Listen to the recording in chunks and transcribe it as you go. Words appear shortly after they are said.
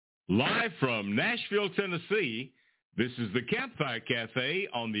Live from Nashville, Tennessee, this is the Campfire Cafe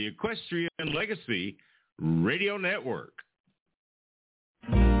on the Equestrian Legacy Radio Network.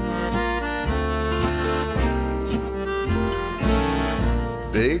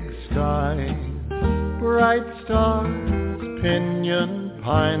 Big sky, bright stars, pinyon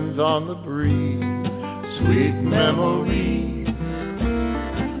pines on the breeze, sweet memories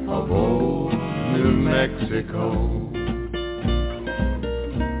of old New Mexico.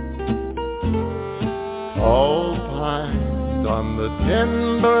 Tall pines on the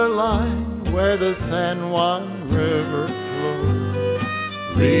timberline where the San Juan River flows,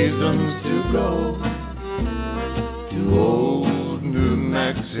 reasons to go to old New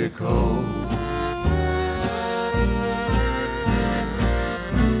Mexico.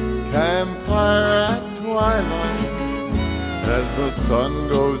 Campfire at twilight as the sun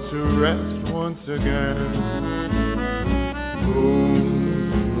goes to rest once again.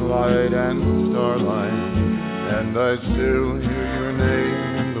 Moonlight and starlight, and I still hear your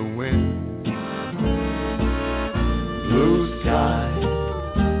name in the wind. Blue sky,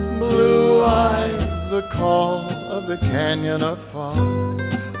 blue eyes, the call of the canyon afar.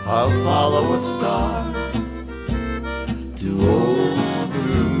 I'll follow a star to old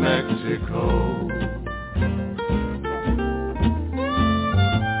New Mexico.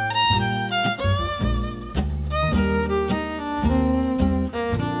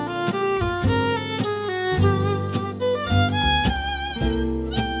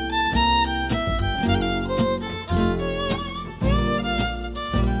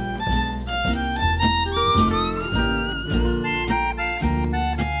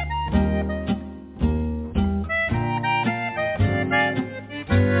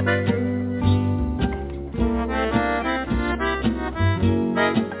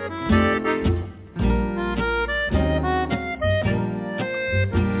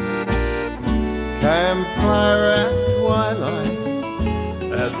 Campfire at twilight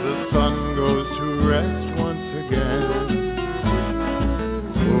as the sun goes to rest once again.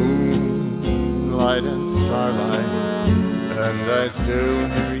 Moonlight and starlight, and I still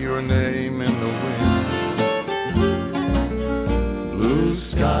hear your name in the wind. Blue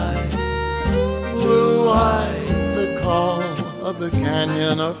sky, blue eyes, the call of the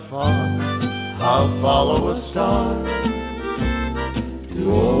canyon afar. I'll follow a star to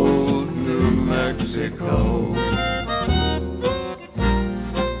old New Mexico.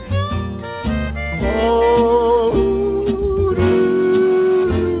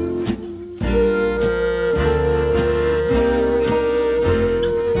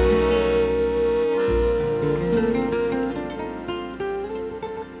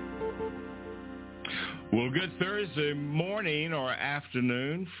 Well, good Thursday morning or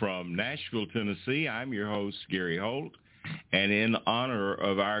afternoon from Nashville, Tennessee. I'm your host, Gary Holt. And in honor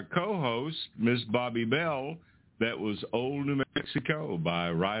of our co-host, Miss Bobbi Bell, that was Old New Mexico by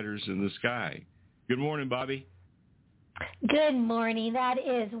Riders in the Sky. Good morning, Bobbi. Good morning. That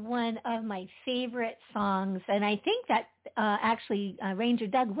is one of my favorite songs, and I think that actually Ranger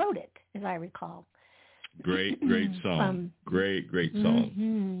Doug wrote it, as I recall. Great song. Great song.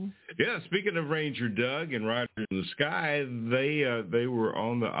 Mm-hmm. Yeah, speaking of Ranger Doug and Riders in the Sky, they were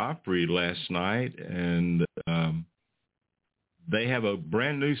on the Opry last night, and they have a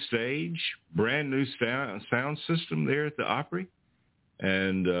brand new stage, brand new sound system there at the Opry,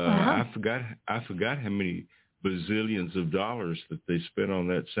 and I forgot how many bazillions of dollars that they spent on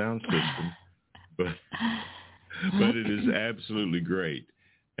that sound system, but it is absolutely great,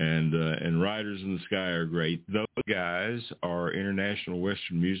 and Riders in the Sky are great. Those guys are International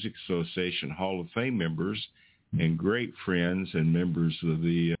Western Music Association Hall of Fame members and great friends and members of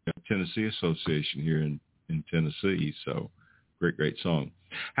the Tennessee Association here in Tennessee. So. Great song.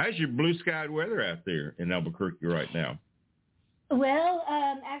 How's your blue-skied weather out there in Albuquerque right now? Well,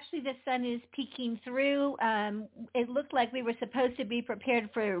 actually the sun is peeking through. It looked like we were supposed to be prepared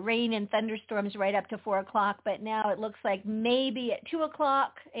for rain and thunderstorms right up to 4 o'clock, but now it looks like maybe at 2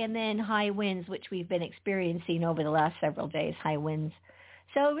 o'clock and then high winds, which we've been experiencing over the last several days, high winds.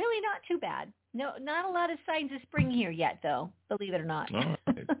 So really not too bad. No, not a lot of signs of spring here yet, though, believe it or not. All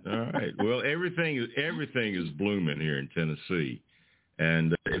right. Well, everything is blooming here in Tennessee.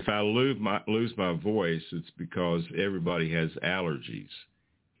 And if I lose my voice, it's because everybody has allergies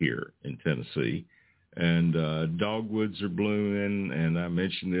here in Tennessee. And dogwoods are blooming, and I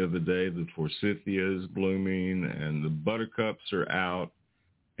mentioned the other day the forsythia is blooming, and the buttercups are out,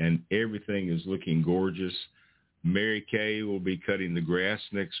 and everything is looking gorgeous. Mary Kay will be cutting the grass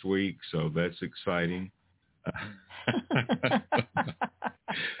next week, so that's exciting.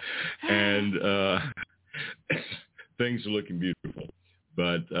 And things are looking beautiful.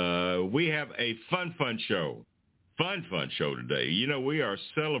 But we have a fun show. Fun show today. You know, we are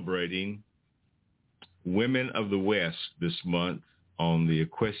celebrating Women of the West this month on the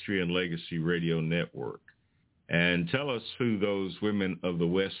Equestrian Legacy Radio Network. And tell us who those Women of the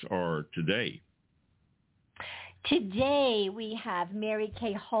West are today. Today we have Mary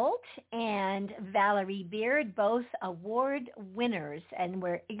Kaye Holt and Valerie Beard, both award winners, and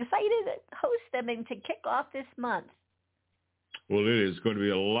we're excited to host them and to kick off this month. Well, it is going to be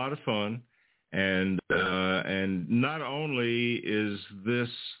a lot of fun, and not only is this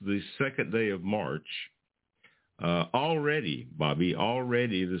the second day of March, already, Bobbi,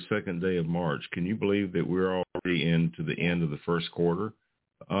 the second day of March. Can you believe that we're already into the end of the first quarter?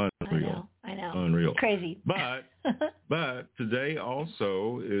 Unreal. I know. Unreal. Crazy. But today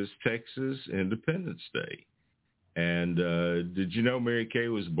also is Texas Independence Day. And did you know Mary Kaye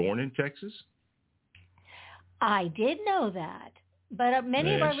was born in Texas? I did know that, but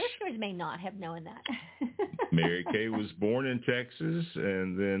many of our listeners may not have known that. Mary Kaye was born in Texas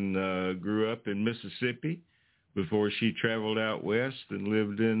and then grew up in Mississippi before she traveled out west and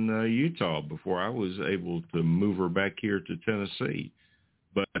lived in Utah before I was able to move her back here to Tennessee.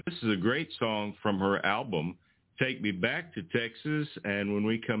 But this is a great song from her album, Take Me Back to Texas. And when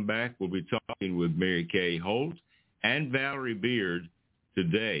we come back, we'll be talking with Mary Kaye Holt and Valerie Beard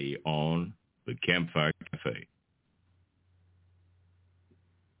today on the Campfire Cafe.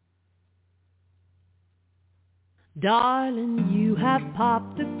 Darling, you have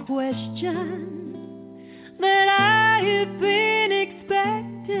popped the question that I have been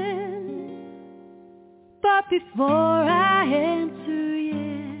expecting. But before I answer yes,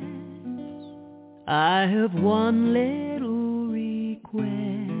 I have one little request.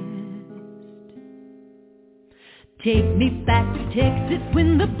 Take me back to Texas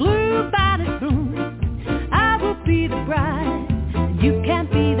when the bluebonnet blooms. I will be the bride, and you can't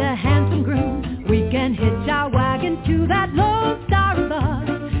be the handsome groom. We can hitch our wagon to that Lone Star above,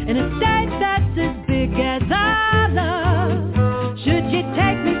 in a state that's as big as our love. Should you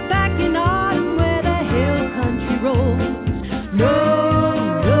take me back in autumn where the hill country rolls? No,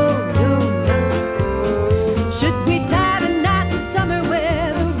 no, no, no. Should we tie the knot in summer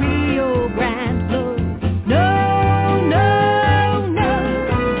where the Rio Grande flows? No, no, no.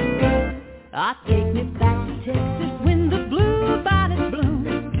 Ah, take me back to Texas when the bluebonnet blooms.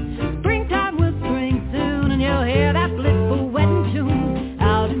 Springtime will spring soon, and you'll hear that blissful wedding tune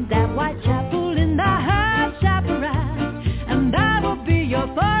out in that white chapel in the high chaparral, and I will be your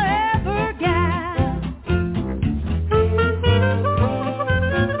forever gal.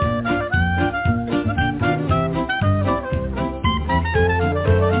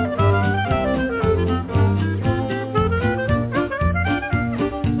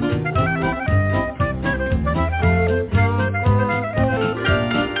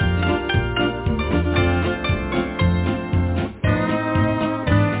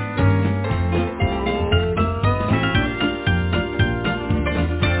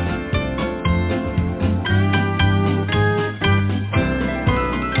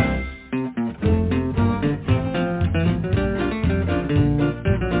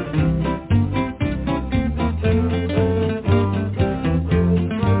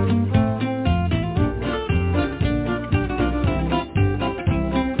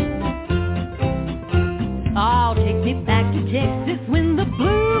 Oh, take me back to Texas when the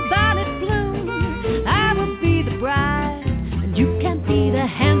bluebonnet blooms. I will be the bride, and you can be the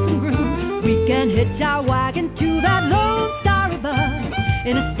handsome groom. We can hitch our wagon to that Lone Star above,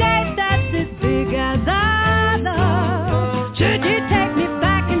 in a state that's as big as our love. Should you take me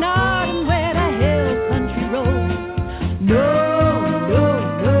back in autumn where the hill country rolls? No, no,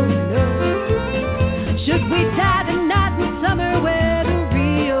 no, no. Should we tie the knot in summer where the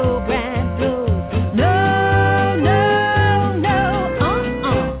Rio Grande flows?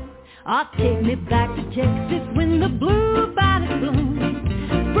 Take me back to Texas when the bluebonnet blooms.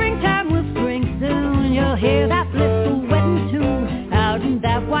 Springtime will spring soon. You'll hear that blissful wedding tune out in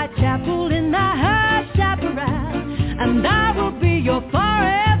that white chapel in the high chaparral, and I will be your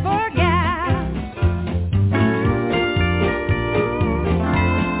forever gal.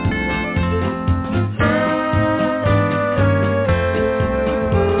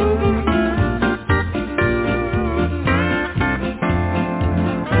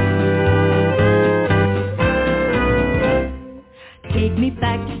 Take me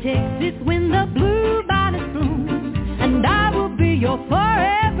back to Texas when the bluebonnet blooms, and I will be your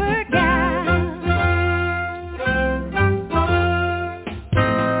forever gal.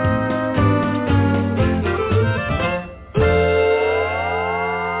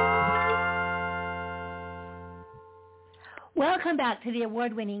 Welcome back to the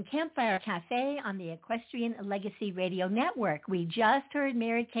award-winning Campfire Cafe on the Equestrian Legacy Radio Network. We just heard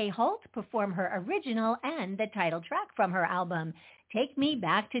Mary Kaye Holt perform her original and the title track from her album, Take Me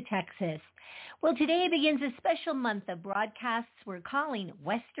Back to Texas. Well, today begins a special month of broadcasts we're calling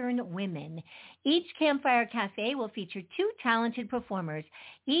Western Women. Each Campfire Cafe will feature 2 talented performers,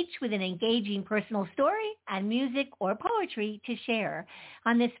 each with an engaging personal story and music or poetry to share.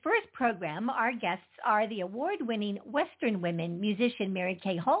 On this first program, our guests are the award-winning Western Women musician Mary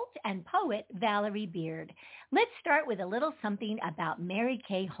Kaye Holt and poet Valerie Beard. Let's start with a little something about Mary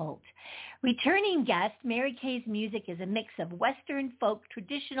Kaye Holt. Returning guest, Mary Kaye's music is a mix of Western, folk,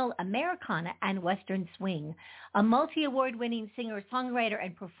 traditional Americana, and Western swing. A multi-award-winning singer, songwriter,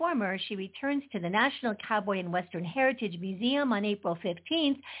 and performer, she returns to the National Cowboy and Western Heritage Museum on April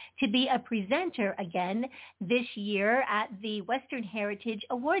 15th to be a presenter again this year at the Western Heritage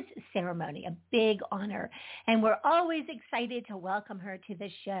Awards ceremony, a big honor. And we're always excited to welcome her to the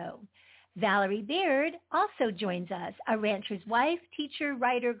show. Valerie Beard also joins us, a rancher's wife, teacher,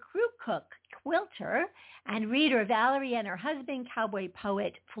 writer, crew cook, quilter, and reader. Valerie and her husband, cowboy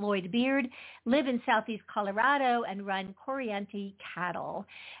poet Floyd Beard, live in southeast Colorado and run Corriente Cattle.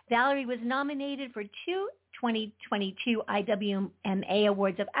 Valerie was nominated for 2 2022 IWMA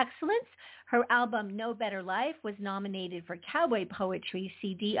Awards of Excellence. Her album, No Better Life, was nominated for Cowboy Poetry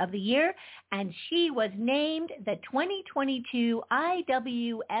CD of the Year, and she was named the 2022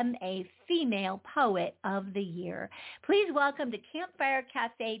 IWMA Female Poet of the Year. Please welcome to Campfire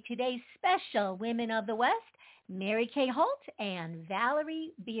Cafe today's special Women of the West, Mary Kaye Holt and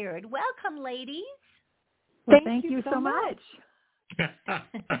Valerie Beard. Welcome, ladies. Well, thank you so much. We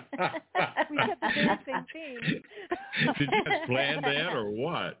had the very same thing. Did you guys plan that or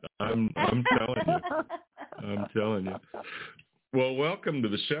what? I'm telling you. Well, welcome to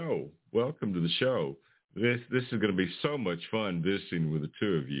the show. Welcome to the show. This is going to be so much fun visiting with the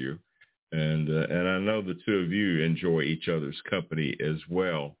two of you, and I know the two of you enjoy each other's company as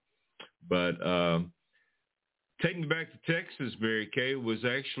well. But taking me back to Texas, Mary Kaye was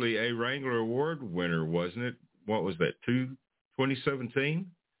actually a Wrangler Award winner, wasn't it? What was that? 2017?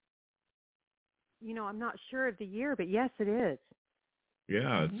 You know, I'm not sure of the year, but yes, it is.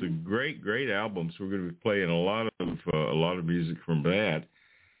 Yeah, it's a great, great album. So we're going to be playing a lot of music from that.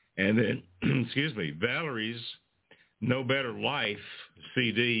 And then, excuse me, Valerie's No Better Life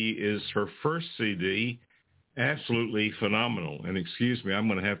CD is her first CD. Absolutely phenomenal. And excuse me, I'm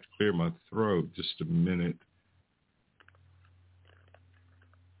going to have to clear my throat just a minute.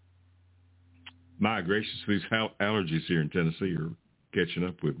 My gracious, these allergies here in Tennessee are catching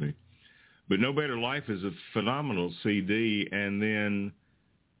up with me. But No Better Life is a phenomenal CD. And then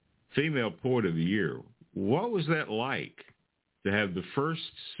Female Poet of the Year. What was that like to have the first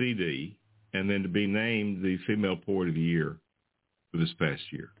CD and then to be named the Female Poet of the Year for this past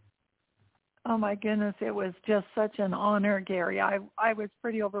year? Oh, my goodness. It was just such an honor, Gary. I was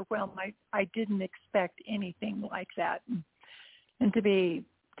pretty overwhelmed. I didn't expect anything like that. And to be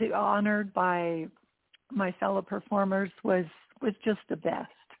honored by my fellow performers was just the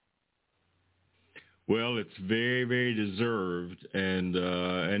best. Well, it's very, very deserved, and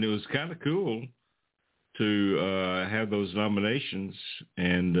it was kind of cool to have those nominations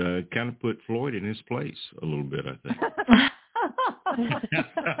and kind of put Floyd in his place a little bit, I think.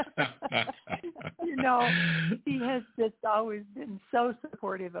 You know, he has just always been so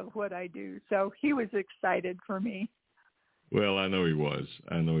supportive of what I do, so he was excited for me. Well, I know he was.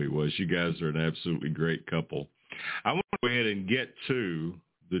 You guys are an absolutely great couple. I want to go ahead and get to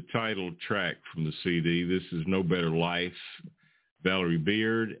the title track from the CD. This is No Better Life, Valerie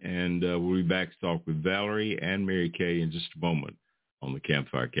Beard, and we'll be back to talk with Valerie and Mary Kaye in just a moment on the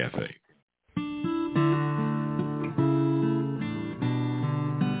Campfire Cafe.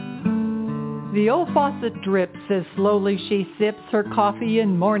 The old faucet drips as slowly she sips her coffee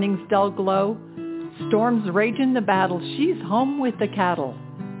in morning's dull glow. Storms rage in the battle, she's home with the cattle.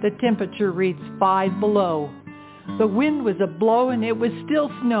 The temperature reads 5 below. The wind was a-blow and it was still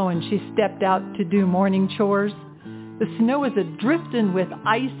snowing. She stepped out to do morning chores. The snow is a-drifting with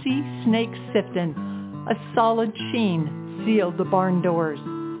icy snakes sifting. A solid sheen sealed the barn doors.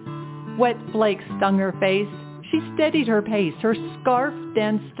 Wet flakes stung her face. She steadied her pace. Her scarf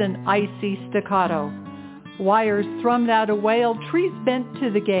danced an icy staccato. Wires thrummed out a wail. Trees bent to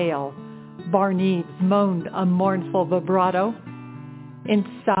the gale. Barn eaves moaned a mournful vibrato.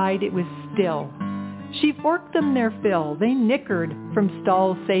 Inside it was still. She forked them their fill. They nickered from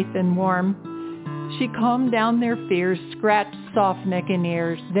stalls safe and warm. She calmed down their fears, scratched soft neck and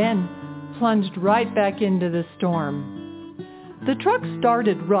ears, then plunged right back into the storm. The truck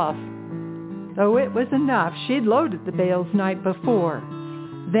started rough, though it was enough. She'd loaded the bales night before.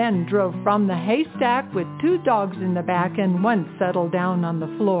 then drove from the haystack with 2 dogs in the back and one settled down on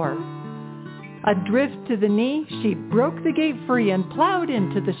the floor. Adrift to the knee, she broke the gate free and plowed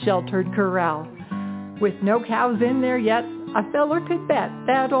into the sheltered corral. With no cows in there yet, a feller could bet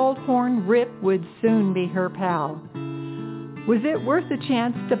that old horn Rip would soon be her pal. Was it worth a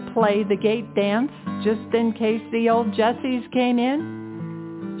chance to play the gate dance just in case the old Jessies came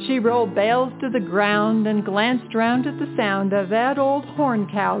in? She rolled bales to the ground and glanced round at the sound of that old horn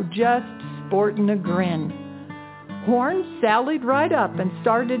cow just sporting a grin. Horn sallied right up and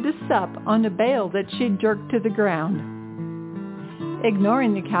started to sup on a bale that she'd jerked to the ground.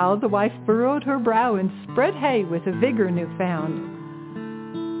 Ignoring the cow, the wife furrowed her brow and spread hay with a vigor new found.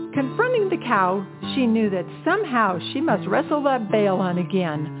 Confronting the cow, she knew that somehow she must wrestle that bale on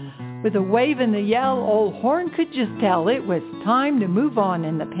again. With a wave and a yell, old Horn could just tell it was time to move on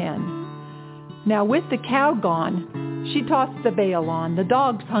in the pen. Now with the cow gone, she tossed the bale on. The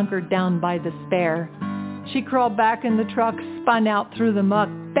dogs hunkered down by the spare. She crawled back in the truck, spun out through the muck,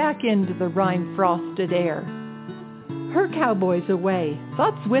 back into the rime-frosted air. Her cowboy's away,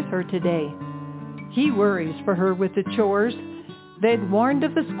 thoughts with her today. He worries for her with the chores. They'd warned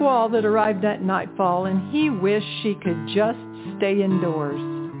of the squall that arrived at nightfall, and he wished she could just stay indoors.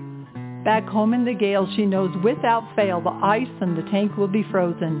 Back home in the gale, she knows without fail the ice and the tank will be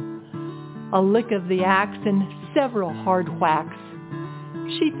frozen. A lick of the axe and several hard whacks.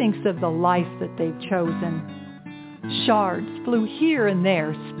 She thinks of the life that they've chosen. Shards flew here and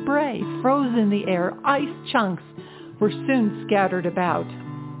there, spray froze in the air, ice chunks were soon scattered about.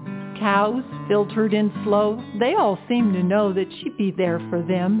 Cows filtered in slow, they all seemed to know that she'd be there for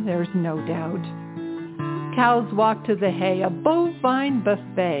them, there's no doubt. Cows walked to the hay, a bovine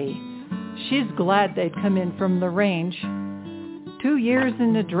buffet. She's glad they'd come in from the range. 2 years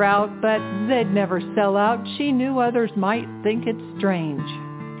in the drought, but they'd never sell out. She knew others might think it strange.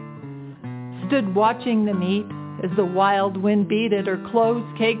 Stood watching the meat as the wild wind beat at her clothes,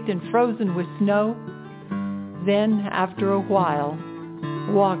 caked and frozen with snow. Then, after a while,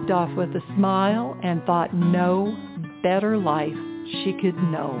 walked off with a smile and thought no better life she could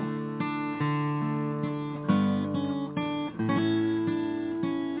know.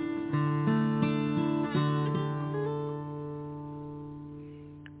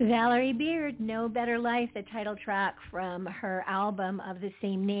 Valerie Beard, No Better Life, the title track from her album of the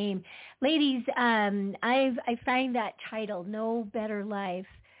same name. Ladies, I find that title, No Better Life,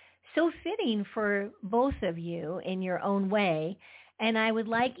 so fitting for both of you in your own way. And I would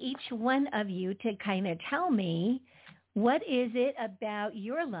like each one of you to kind of tell me, what is it about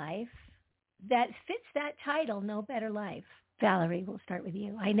your life that fits that title, No Better Life? Valerie, we'll start with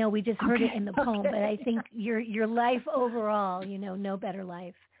you. I know we just heard it in the poem, but I think your life overall, No Better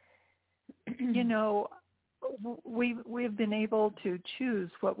Life. We've been able to choose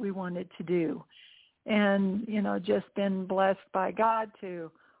what we wanted to do, and just been blessed by God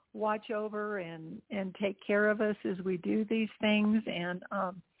to watch over and take care of us as we do these things. And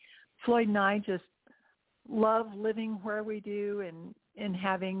Floyd and I just love living where we do and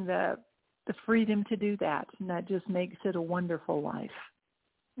having the freedom to do that, and that just makes it a wonderful life.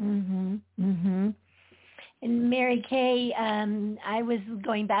 And Mary Kaye, I was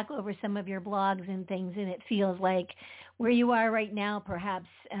going back over some of your blogs and things, and it feels like where you are right now, perhaps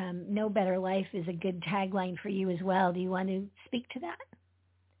No Better Life is a good tagline for you as well. Do you want to speak to that?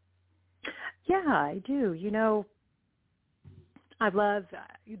 Yeah, I do. I love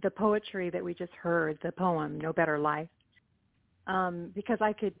the poetry that we just heard, the poem No Better Life, because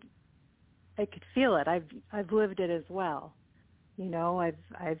I could feel it. I've lived it as well.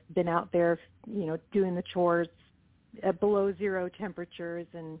 I've been out there, doing the chores at below zero temperatures,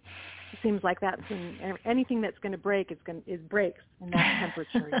 and it seems like that's anything that's going to break is breaks in that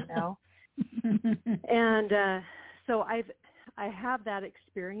temperature, And so I have that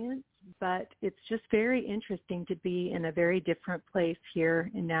experience, but it's just very interesting to be in a very different place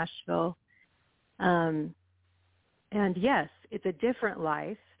here in Nashville. And yes, it's a different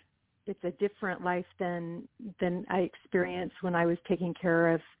life. It's a different life than I experienced when I was taking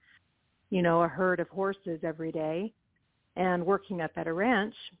care of, a herd of horses every day and working up at a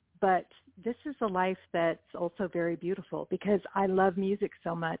ranch. But this is a life that's also very beautiful because I love music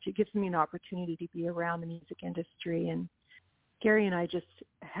so much. It gives me an opportunity to be around the music industry. And Gary and I just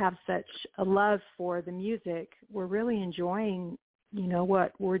have such a love for the music. We're really enjoying,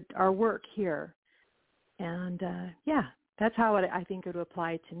 our work here. And, that's how I think it would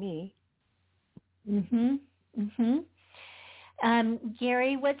apply to me.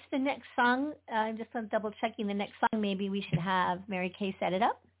 Gary, what's the next song? Just double checking the next song. Maybe we should have Mary Kaye set it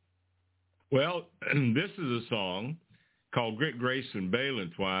up. Well, this is a song called Grit, Grace, and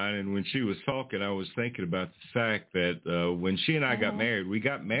Balin Twine. And when she was talking, I was thinking about the fact that when she and I got married, we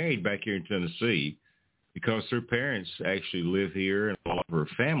got married back here in Tennessee because her parents actually live here and all of her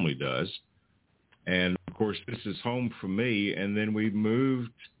family does. And, of course, this is home for me. And then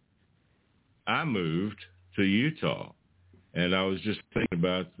I moved to Utah. And I was just thinking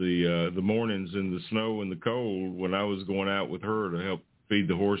about the mornings in the snow and the cold when I was going out with her to help feed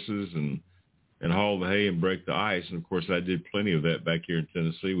the horses and haul the hay and break the ice. And, of course, I did plenty of that back here in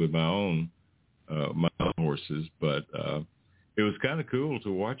Tennessee with my own horses. But it was kind of cool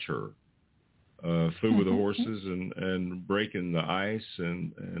to watch her fool with the horses and breaking the ice.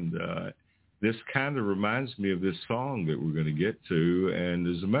 And this kind of reminds me of this song that we're going to get to. And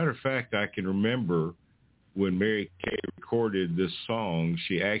as a matter of fact, I can remember when Mary Kaye recorded this song,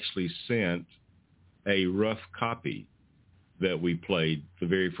 she actually sent a rough copy that we played the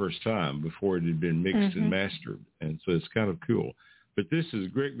very first time before it had been mixed and mastered. And so it's kind of cool. But this is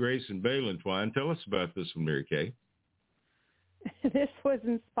Grit, Grace, and Balin Twine. Tell us about this one, Mary Kaye. This was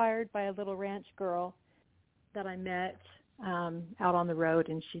inspired by a little ranch girl that I met out on the road,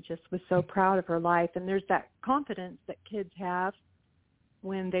 and she just was so proud of her life. And there's that confidence that kids have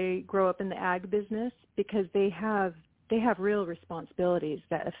when they grow up in the ag business, because they have real responsibilities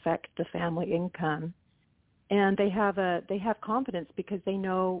that affect the family income, and they have confidence because they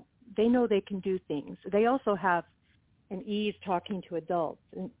know they can do things. They also have an ease talking to adults.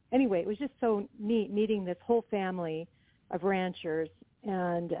 And anyway, it was just so neat meeting this whole family of ranchers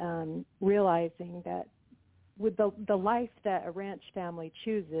and realizing that with the life that a ranch family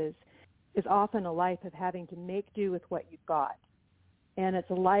chooses is often a life of having to make do with what you've got. And it's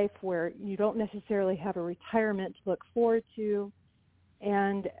a life where you don't necessarily have a retirement to look forward to.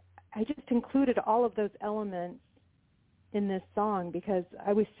 And I just included all of those elements in this song because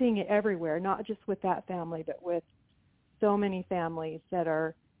I was seeing it everywhere, not just with that family, but with so many families that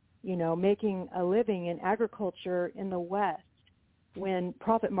are, making a living in agriculture in the West when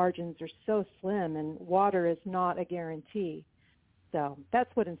profit margins are so slim and water is not a guarantee. So that's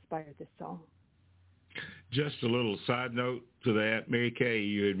what inspired this song. Just a little side note to that, Mary Kaye,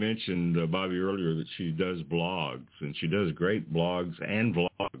 you had mentioned, Bobbi, earlier that she does blogs, and she does great blogs and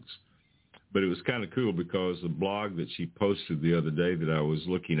vlogs. But it was kind of cool because the blog that she posted the other day that I was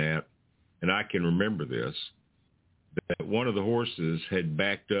looking at, and I can remember this, that one of the horses had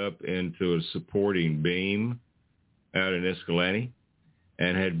backed up into a supporting beam out in Escalante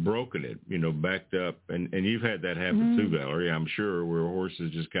and had broken it, backed up. And you've had that happen too, Valerie, I'm sure, where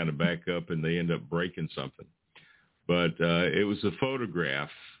horses just kind of back up and they end up breaking something. But it was a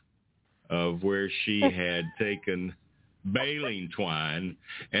photograph of where she had taken baling twine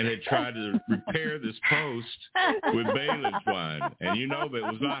and had tried to repair this post with baling twine. And that it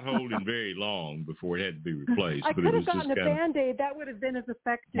was not holding very long before it had to be replaced. I but could it was have gotten just a Band-Aid. That would have been as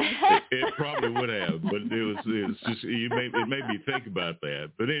effective. It probably would have, but it just it made me think about that.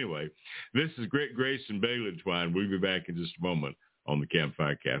 But anyway, this is Grit, Grace, and Balin Twine. We'll be back in just a moment on the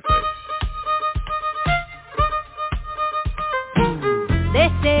Campfire Cafe. They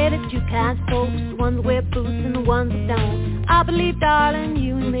say that two kinds of folks, the ones that wear boots and the ones that don't. I believe, darling,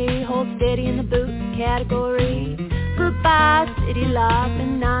 you and me hold steady in the boot category. Goodbye, city life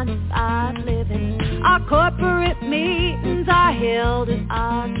and 9-to-5 living. Our corporate meetings are held in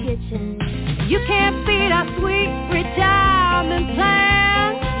our kitchen. You can't beat our sweet retirement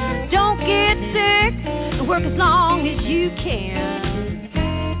plan. Don't get sick and work as long as you can.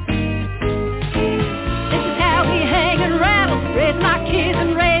 This is how we hang and rattle, raising our kids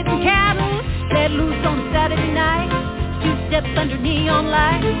and raising cattle. Let loose on Saturday night, 2 steps under neon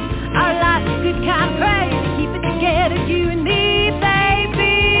lights. Our life's a good kind of crazy, keep it together, you and me,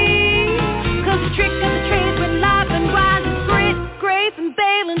 baby. 'Cause the trick of the trade when life and wise is grit, grace, and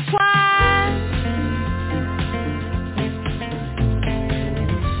balin twine.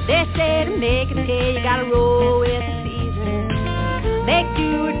 They say to make it pay, you gotta roll with the season. Make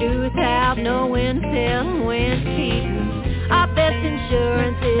do or do without, know when to sell and when to keep. Our best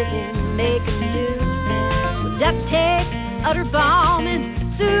insurance is in making do. With duct tape, utter bomb,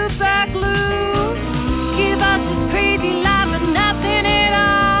 and super glue. Give us this crazy life with nothing at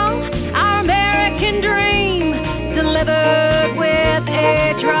all. Our American dream delivered with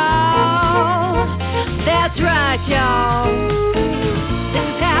a draw. That's right, y'all. This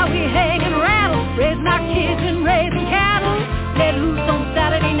is how we hang and rattle, raising our kids and raising cattle. Let loose on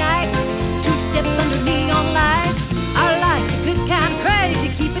Saturday night, 2 steps under neon lights. Our life's a good kind of crazy,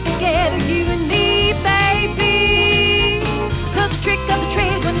 keep it together.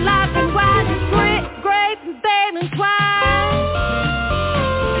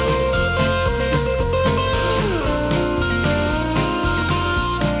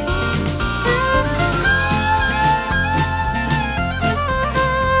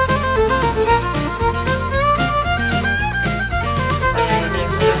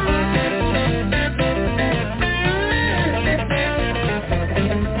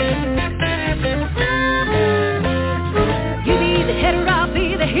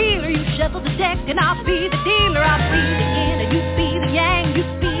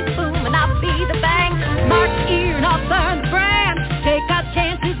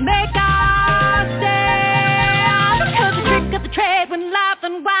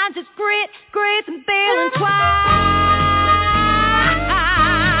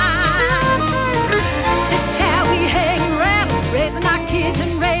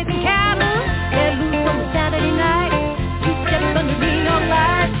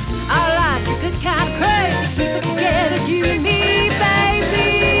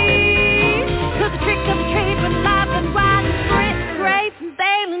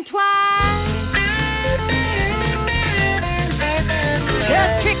 and twine.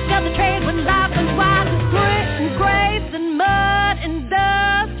 Just tricks of the trade when life and wise with grit and grapes and mud and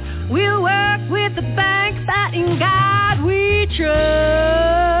dust. We'll work with the bank that in God we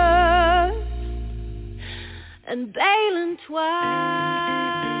trust. And bale and twine.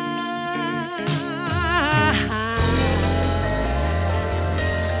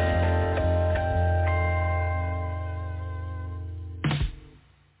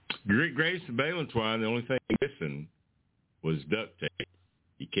 Great Grace and bale and twine, the only thing missing was duct tape.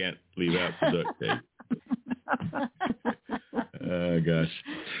 You can't leave out the duct tape. Oh, gosh.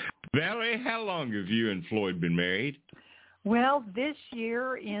 Valerie, how long have you and Floyd been married? Well, this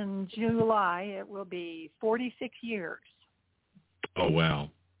year in July, it will be 46 years. Oh, wow.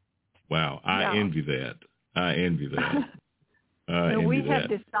 Wow. I envy that. We have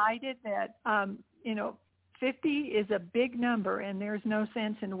decided that, 50 is a big number, and there's no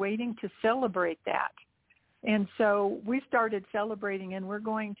sense in waiting to celebrate that. And so we started celebrating, and we're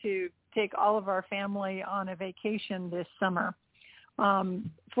going to take all of our family on a vacation this summer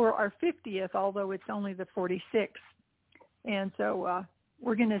for our 50th, although it's only the 46th. And so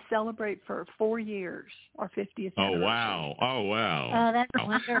we're going to celebrate for 4 years, our 50th anniversary. Oh, wow. Oh, that's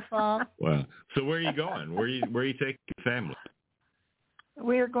wonderful. Wow. So where are you going? Where are you taking your family?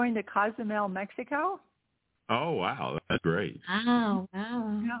 We're going to Cozumel, Mexico. Oh, wow. That's great. Oh,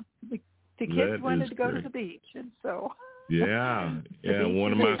 wow. Yeah. The kids wanted to go to the beach, and so. Yeah.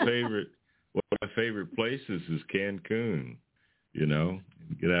 One of my favorite places is Cancun.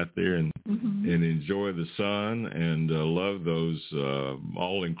 Get out there and enjoy the sun and love those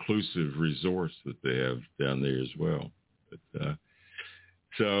all-inclusive resorts that they have down there as well. But,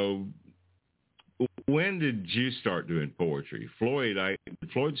 so when did you start doing poetry? Floyd, did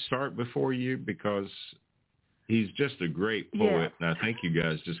Floyd start before you? Because he's just a great poet, and I think you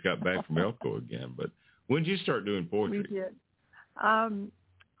guys just got back from Elko again. But when did you start doing poetry? We did.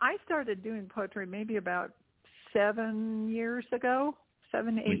 I started doing poetry maybe about 7 years ago,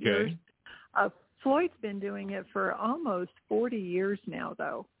 7 to 8 years. Floyd's been doing it for almost 40 years now,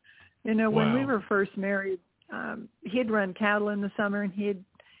 though. When we were first married, he'd run cattle in the summer, and he'd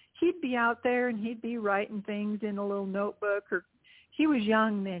be out there, and he'd be writing things in a little notebook. Or he was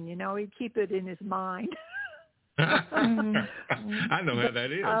young then, he'd keep it in his mind. I know how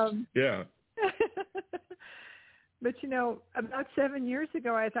that is. Yeah. But, about 7 years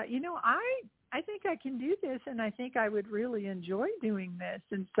ago, I thought, I think I can do this, and I think I would really enjoy doing this.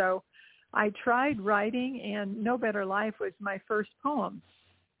 And so I tried writing, and No Better Life was my first poem.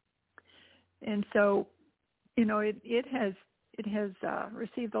 And so, it has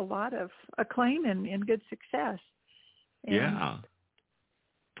received a lot of acclaim and good success. And yeah.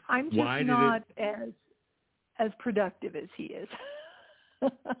 I'm just not as productive as he is.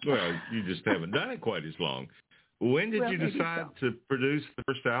 Well, you just haven't done it quite as long. When did you decide to produce the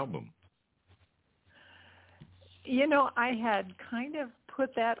first album? I had kind of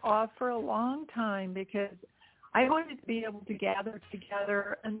put that off for a long time because I wanted to be able to gather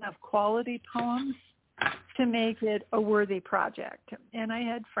together enough quality poems to make it a worthy project. And I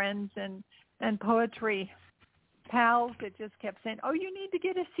had friends and poetry pals that just kept saying, oh, you need to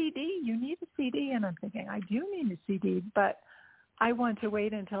get a CD. You need a CD. And I'm thinking, I do need a CD, but I want to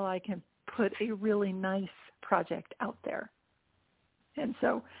wait until I can put a really nice project out there. And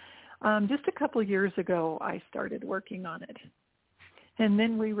so just a couple years ago, I started working on it. And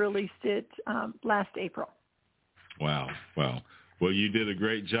then we released it last April. Wow. Well, you did a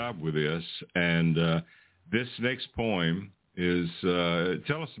great job with this. And this next poem is,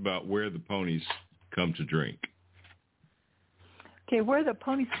 tell us about Where the Ponies Come to Drink. Okay, Where the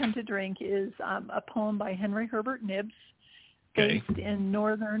Ponies Come to Drink is a poem by Henry Herbert Nibbs, based in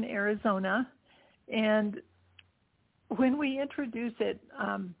northern Arizona. And when we introduce it,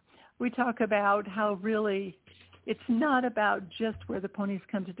 we talk about how really it's not about just where the ponies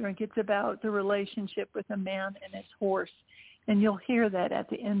come to drink. It's about the relationship with a man and his horse. And you'll hear that at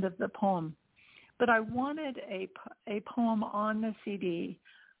the end of the poem. But I wanted a poem on the CD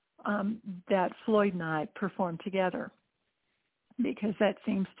that Floyd and I performed together, because that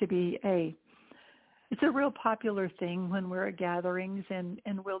seems to be it's a real popular thing when we're at gatherings, and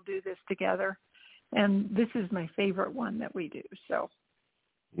we'll do this together. And this is my favorite one that we do. So,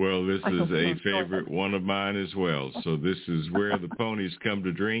 well, this is a favorite one of mine as well. So this is Where the Ponies Come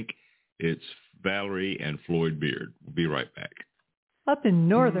to Drink. It's Valerie and Floyd Beard. We'll be right back. Up in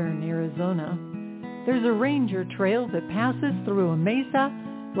northern Arizona, there's a ranger trail that passes through a mesa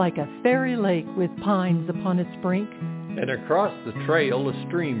like a fairy lake with pines upon its brink. And across the trail a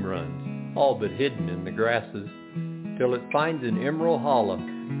stream runs, all but hidden in the grasses, till it finds an emerald hollow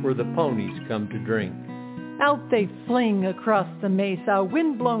where the ponies come to drink. Out they fling across the mesa,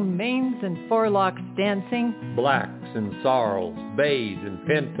 wind-blown manes and forelocks dancing. Blacks and sorrels, bays and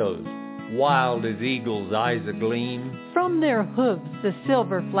pintos, wild as eagles' eyes agleam. From their hooves the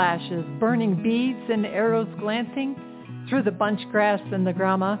silver flashes, burning beads and arrows glancing through the bunch grass and the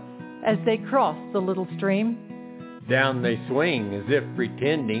grama as they cross the little stream. Down they swing as if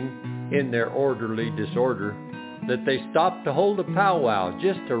pretending, in their orderly disorder, that they stop to hold a powwow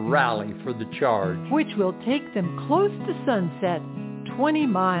just to rally for the charge, which will take them close to sunset, 20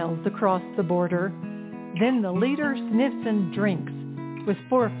 miles across the border. Then the leader sniffs and drinks with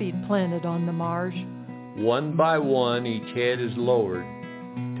 4 feet planted on the marge. One by one each head is lowered,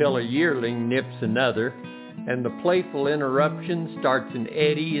 till a yearling nips another, and the playful interruption starts an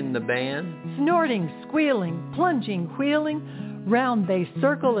eddy in the band. Snorting, squealing, plunging, wheeling, round they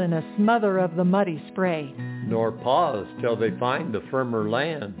circle in a smother of the muddy spray. Nor pause till they find the firmer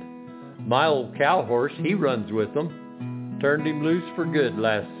land. My old cow horse, he runs with them. Turned him loose for good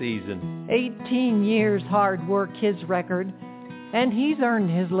last season. 18 years hard work his record, and he's earned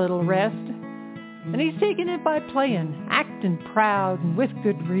his little rest. And he's taken it by playing, acting proud and with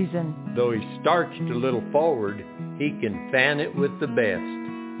good reason. Though he starched a little forward, he can fan it with the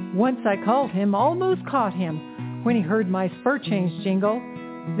best. Once I called him, almost caught him, when he heard my spur change jingle.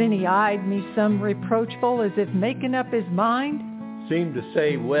 Then he eyed me some reproachful as if making up his mind. Seemed to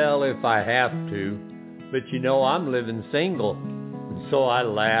say, well, if I have to, but you know I'm living single. And so I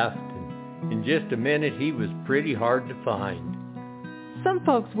laughed, and in just a minute he was pretty hard to find. Some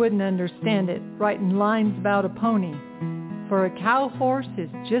folks wouldn't understand it, writing lines about a pony. For a cow horse is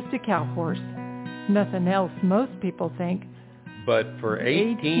just a cow horse. Nothing else, most people think. But for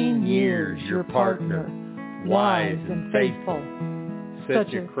 18 years your partner, wise and faithful,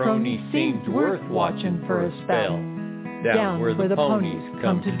 such a crony seems worth watching for a spell, down where the ponies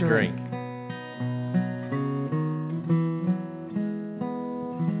come to drink.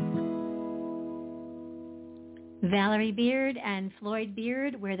 Valerie Beard and Floyd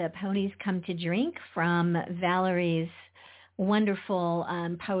Beard, Where the Ponies Come to Drink, from Valerie's wonderful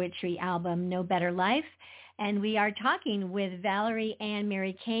poetry album, No Better Life. And we are talking with Valerie and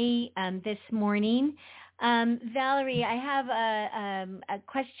Mary Kaye this morning. Valerie, I have a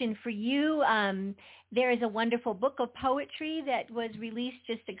question for you. There is a wonderful book of poetry that was released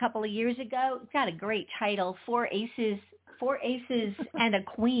just a couple of years ago. It's got a great title, Four Aces and a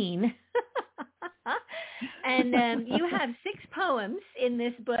Queen. And you have 6 poems in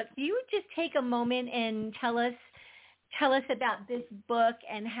this book. Do you just take a moment and tell us about this book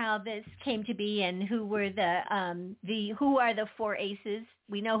and how this came to be, and who were who are the 4 aces?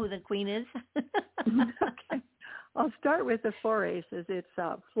 We know who the queen is. Okay. I'll start with the 4 aces. It's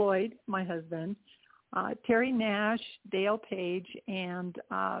Floyd, my husband, Terry Nash, Dale Page, and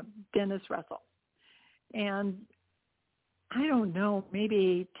Dennis Russell. And I don't know,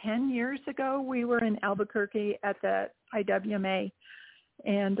 maybe 10 years ago, we were in Albuquerque at the IWMA,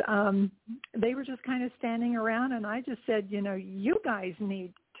 and they were just kind of standing around, and I just said, you guys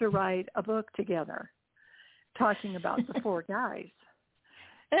need to write a book together talking about the 4 guys.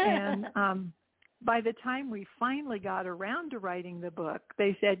 And by the time we finally got around to writing the book,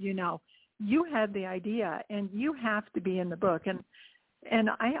 they said, you had the idea, and you have to be in the book. And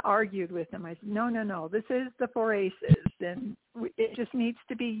I argued with them. I said, no, this is the 4 aces, and it just needs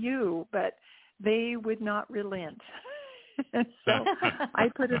to be you. But they would not relent. So I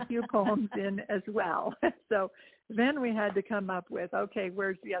put a few poems in as well. So then we had to come up with, okay,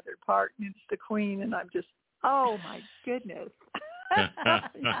 where's the other part? And it's the queen, and I'm just, oh, my goodness.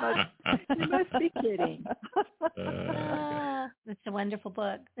 You must be kidding. It's a wonderful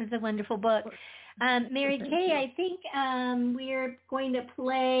book. It's a wonderful book. Mary Kaye, I think we're going to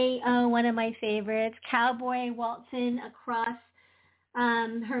play one of my favorites, Cowboy Waltzing Across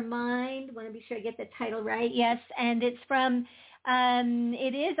Her Mind. I want to be sure I get the title right. Yes, and it's from,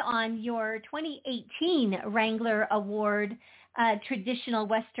 it is on your 2018 Wrangler Award traditional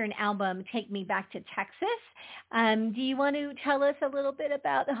Western album, Take Me Back to Texas. Do you want to tell us a little bit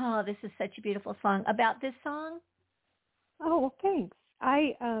about, this is such a beautiful song, about this song? Oh, well, thanks.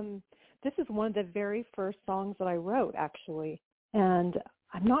 This is one of the very first songs that I wrote, actually. And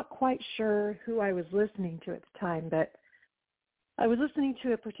I'm not quite sure who I was listening to at the time, but I was listening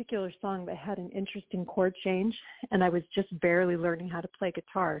to a particular song that had an interesting chord change, and I was just barely learning how to play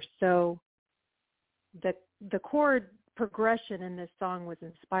guitar. So the chord progression in this song was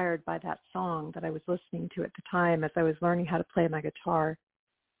inspired by that song that I was listening to at the time as I was learning how to play my guitar.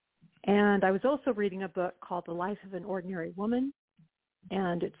 And I was also reading a book called The Life of an Ordinary Woman,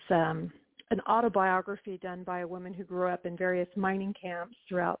 and it's an autobiography done by a woman who grew up in various mining camps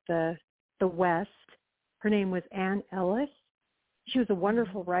throughout the West. Her name was Ann Ellis. She was a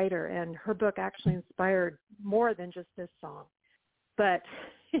wonderful writer, and her book actually inspired more than just this song. But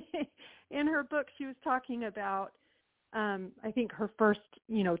in her book, she was talking about, I think, her first,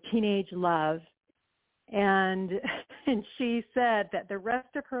 teenage love. And she said that the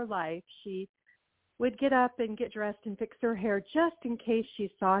rest of her life, she would get up and get dressed and fix her hair just in case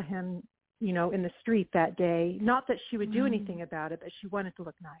she saw him, in the street that day. Not that she would do anything about it, but she wanted to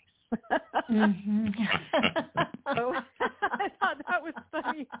look nice. Mm-hmm. So I thought that was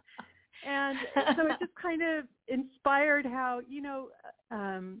funny. And so it just kind of inspired how,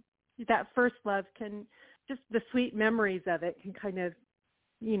 that first love can, just the sweet memories of it can kind of,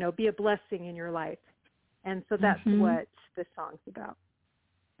 be a blessing in your life. And so that's what this song's about.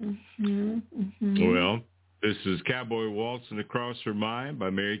 Mm-hmm. Mm-hmm. Well, this is Cowboy Waltzing Across Her Mind by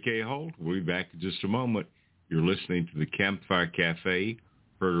Mary Kaye Holt. We'll be back in just a moment. You're listening to the Campfire Cafe,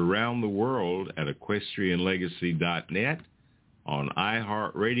 heard around the world at EQUESTRIANLEGACY.net, on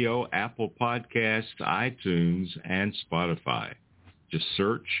iHeart Radio, Apple Podcasts, iTunes, and Spotify. Just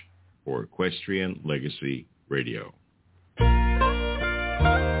search for Equestrian Legacy Radio.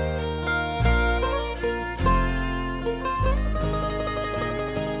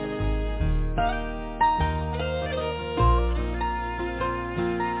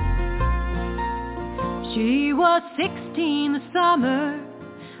 She was 16 the summer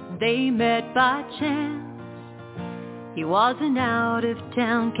they met by chance. He was an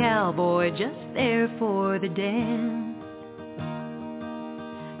out-of-town cowboy just there for the dance.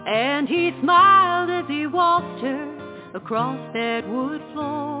 And he smiled as he waltzed her across that wood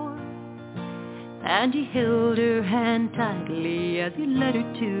floor. And he held her hand tightly as he led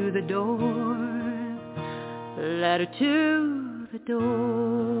her to the door. Led her to the door.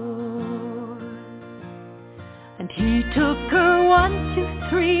 And he took her 1, 2,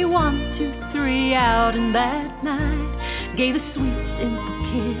 3, 1, 2, 3 out, and that night gave a sweet, simple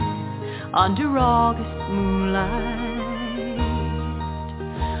kiss under August moonlight.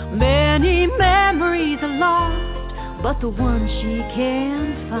 Many memories are lost, but the one she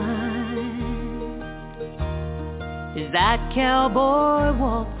can find is that cowboy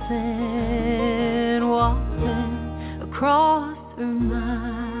waltzing, waltzing across her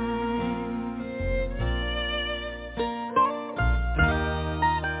mind.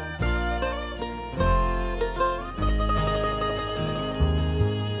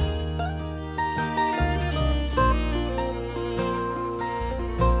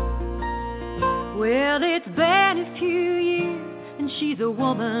 Well, it's been a few years, and she's a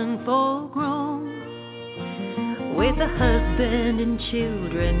woman full grown, with a husband and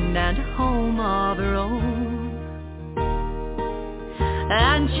children and a home of her own.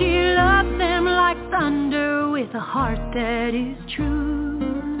 And she loves them like thunder with a heart that is true.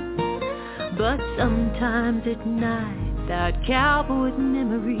 But sometimes at night that cowboy's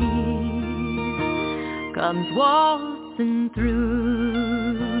memory comes waltzing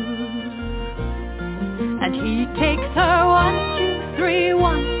through. And he takes her 1, 2, 3,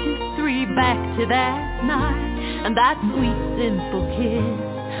 1, 2, 3 back to that night, and that sweet simple kiss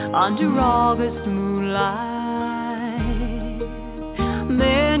under August moonlight.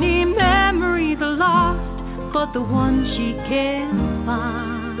 Many memories are lost, but the one she can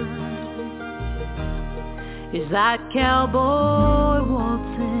find is that cowboy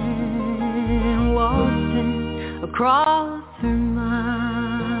waltzing, waltzing across her mind.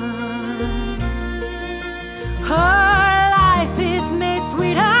 Her life is made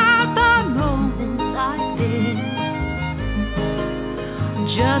sweeter by moments like this.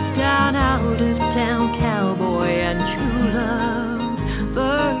 Just an out-of-town cowboy and true love's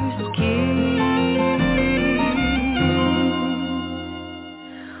first kiss.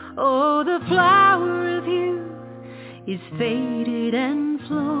 Oh, the flower of youth is faded and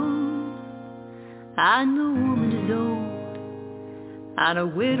flown, and the woman is old and a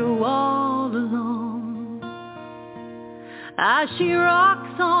widow all alone. As she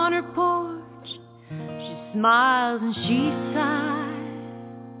rocks on her porch, she smiles and she sighs,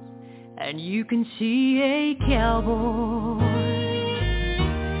 and you can see a cowboy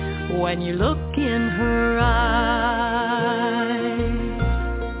when you look in her eyes.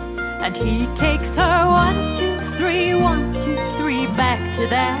 And he takes her 1, 2, 3, 1, 2, 3 back to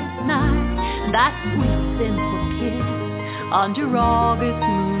that night, that sweet simple kiss under August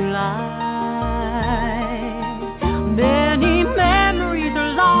moonlight. Many memories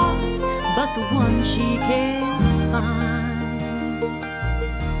are lost, but the one she can find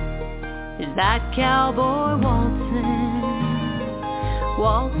is that cowboy waltzing,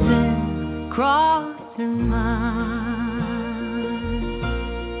 waltzing across her mind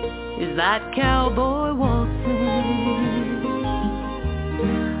is that cowboy waltzing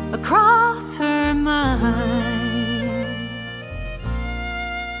across her mind.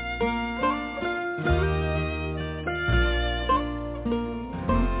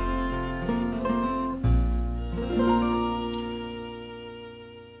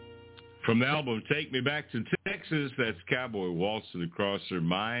 From the album Take Me Back to Texas, that's Cowboy Waltzing Across Her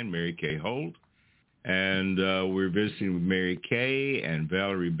Mind, Mary Kaye Holt. And we're visiting with Mary Kaye and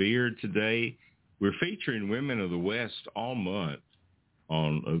Valerie Beard today. We're featuring Women of the West all month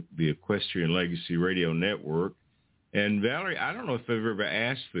on the Equestrian Legacy Radio Network. And Valerie, I don't know if I've ever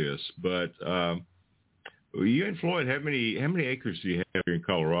asked this, but you and Floyd, how many acres do you have here in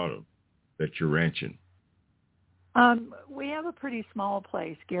Colorado that you're ranching? We have a pretty small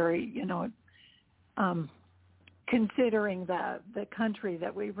place, Gary, you know, considering the country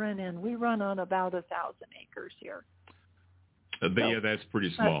that we run in. We run on about 1,000 acres here. Yeah, that's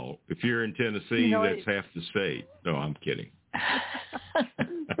pretty small. If you're in Tennessee, you know, that's half the state. No, I'm kidding.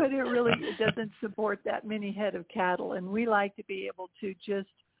 But it doesn't support that many head of cattle, and we like to be able to just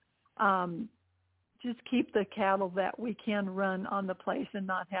keep the cattle that we can run on the place and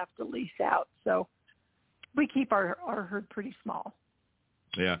not have to lease out. So we keep our herd pretty small.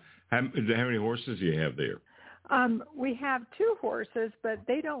 Yeah. How many horses do you have there? We have 2 horses, but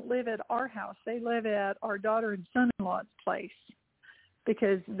they don't live at our house. They live at our daughter and son-in-law's place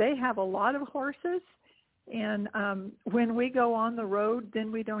because they have a lot of horses. And when we go on the road,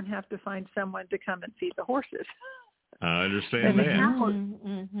 then we don't have to find someone to come and feed the horses. I understand that.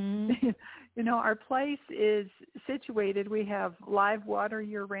 Mm-hmm. You know, our place is situated. We have live water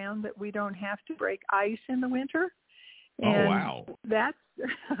year-round that we don't have to break ice in the winter. And wow.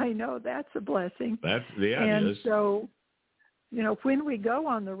 I know, that's a blessing. It is. And so, you know, when we go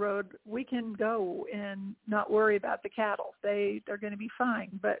on the road, we can go and not worry about the cattle. They're going to be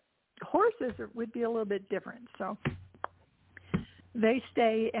fine. But horses would be a little bit different. So they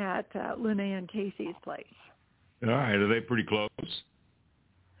stay at Lene and Casey's place. All right. Are they pretty close?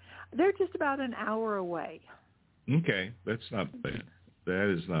 They're just about an hour away. Okay. That's not bad. That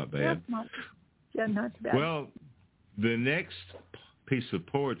is not bad. Not too bad. Well, the next piece of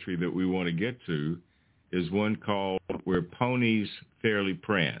poetry that we want to get to is one called Where Ponies Fairly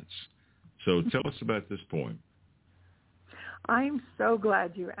Prance. So tell us about this poem. I'm so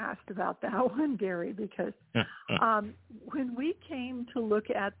glad you asked about that one, Gary, because when we came to look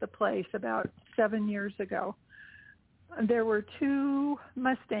at the place about 7 years ago, there were 2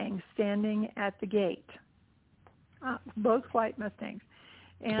 Mustangs standing at the gate, both white Mustangs.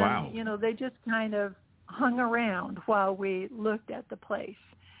 And, wow. You know, they just kind of hung around while we looked at the place.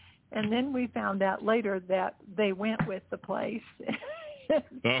 And then we found out later that they went with the place.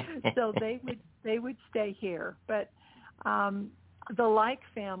 So they would stay here. But the Like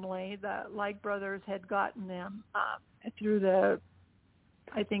family, the Like brothers, had gotten them through the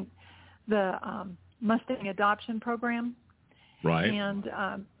Mustang adoption program. Right. And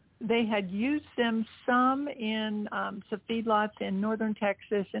they had used them some in some feedlots in northern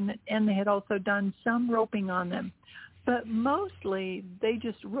Texas, and they had also done some roping on them. But mostly they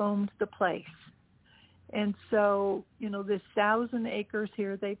just roamed the place. And so, you know, this 1,000 acres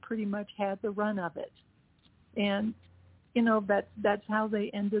here, they pretty much had the run of it. And, you know, that's how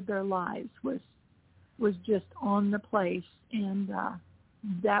they ended their lives, was just on the place. And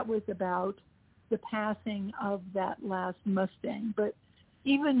that was about the passing of that last Mustang. But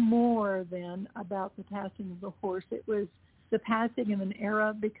even more than about the passing of the horse, it was the passing of an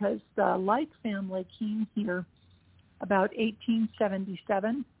era, because the Like family came here about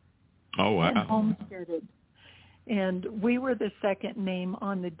 1877. Oh, wow. And homesteaded. And we were the second name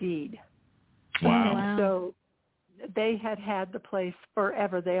on the deed. Wow. And so they had the place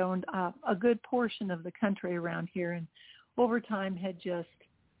forever. They owned a good portion of the country around here, and over time had just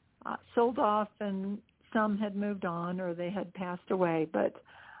sold off, and some had moved on or they had passed away. But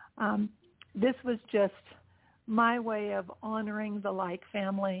this was just my way of honoring the Like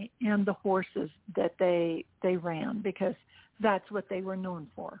family and the horses that they ran, because that's what they were known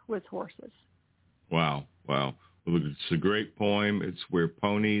for, was horses. Wow. Wow. Well, it's a great poem. It's Where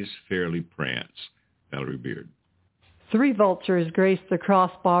Ponies Fairly Prance. Valerie Beard. 3 vultures graced the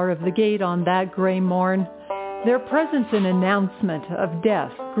crossbar of the gate on that gray morn, their presence an announcement of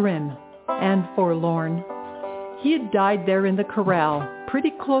death grim and forlorn. He had died there in the corral,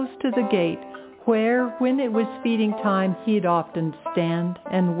 pretty close to the gate, where, when it was feeding time, he'd often stand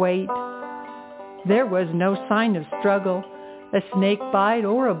and wait. There was no sign of struggle, a snake bite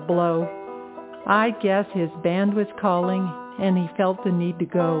or a blow. I guess his band was calling, and he felt the need to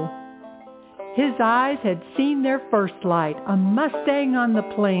go. His eyes had seen their first light, a Mustang on the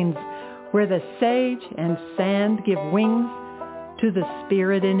plains, where the sage and sand give wings to the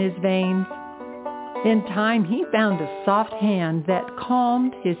spirit in his veins. In time he found a soft hand that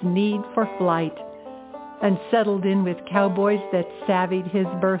calmed his need for flight and settled in with cowboys that savvied his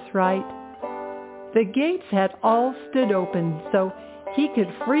birthright. The gates had all stood open so he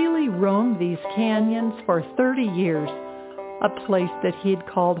could freely roam these canyons for 30 years, a place that he'd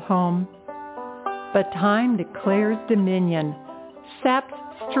called home. But time declares dominion, sapped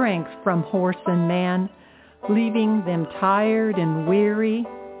strength from horse and man, leaving them tired and weary,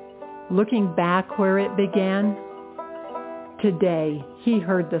 looking back where it began. Today he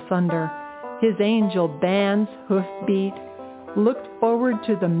heard the thunder, his angel band's hoofbeat, looked forward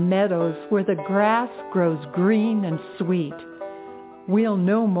to the meadows where the grass grows green and sweet. We'll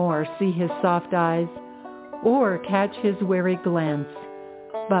no more see his soft eyes or catch his wary glance,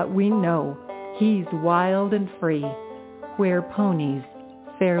 but we know he's wild and free where ponies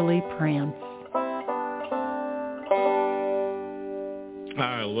fairly prance.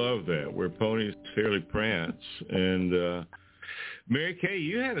 I love that, where ponies fairly prance. And Mary Kay,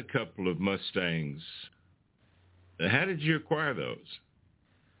 you had a couple of Mustangs. How did you acquire those?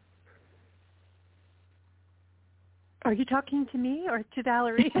 Are you talking to me or to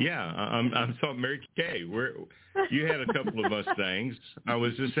Valerie? Yeah, I'm talking Mary Kay. Where you had a couple of Mustangs. I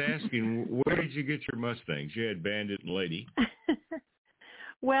was just asking, where did you get your Mustangs? You had Bandit and Lady.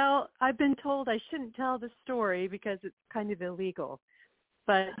 Well, I've been told I shouldn't tell the story because it's kind of illegal.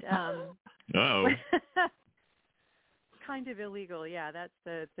 But Uh-oh. Kind of illegal, yeah, that's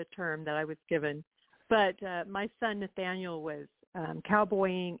the term that I was given. But my son Nathaniel was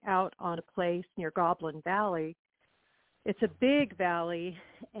cowboying out on a place near Goblin Valley. It's a big valley,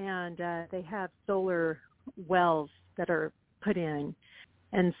 and they have solar wells that are put in.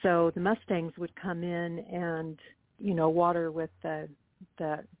 And so the Mustangs would come in and, water with the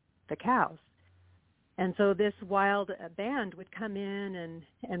cows. And so this wild band would come in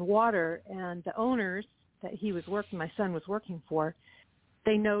and water, and the owners that my son was working for,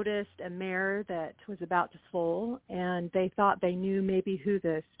 they noticed a mare that was about to foal, and they thought they knew maybe who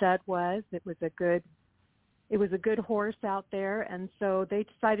the stud was. It was a good horse out there, and so they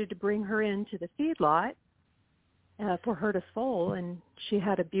decided to bring her into the feedlot for her to foal, and she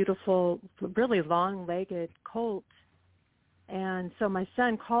had a beautiful, really long-legged colt. And so my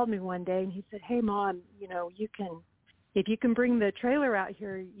son called me one day, and he said, "Hey, Mom, if you can bring the trailer out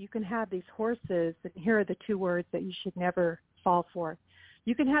here, you can have these horses, and here are the 2 words that you should never fall for.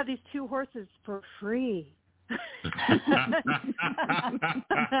 You can have these 2 horses for free."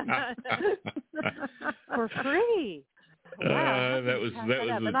 For free. Wow, that was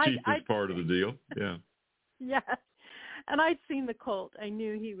the cheapest part of the deal. Yeah. Yeah. And I'd seen the colt. I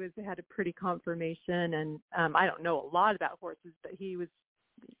knew he had a pretty conformation, and I don't know a lot about horses, but he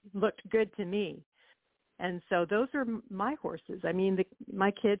looked good to me. And so those are my horses. I mean,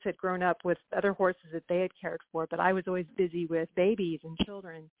 my kids had grown up with other horses that they had cared for, but I was always busy with babies and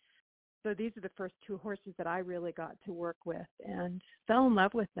children. So these are the first 2 horses that I really got to work with and fell in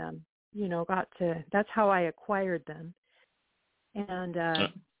love with them. That's how I acquired them. And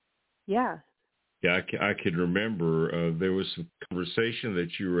yeah. Yeah, I could remember there was some conversation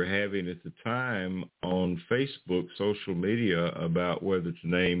that you were having at the time on Facebook, social media, about whether to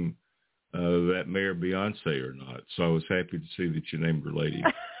name that mare Beyonce or not. So I was happy to see that you named her Lady,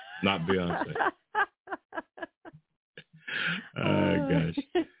 not Beyonce. Gosh.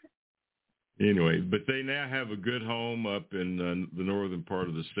 Anyway, but they now have a good home up in the northern part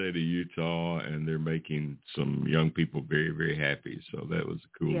of the state of Utah, and they're making some young people very, very happy. So that was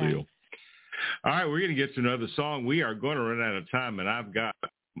a cool deal. All right, we're going to get to another song. We are going to run out of time, and I've got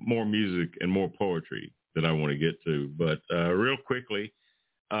more music and more poetry that I want to get to. But real quickly,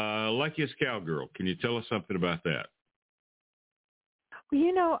 Luckiest Cowgirl, can you tell us something about that?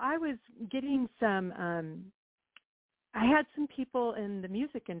 Well, I was getting some I had some people in the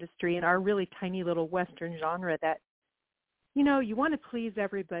music industry in our really tiny little Western genre that, you want to please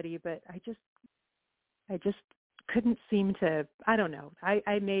everybody, but I just couldn't seem to, I don't know.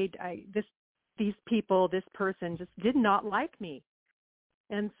 These people, this person just did not like me.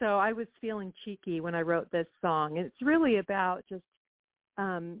 And so I was feeling cheeky when I wrote this song. And it's really about just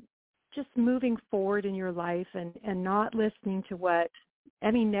moving forward in your life and not listening to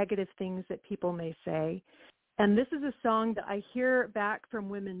any negative things that people may say. And this is a song that I hear back from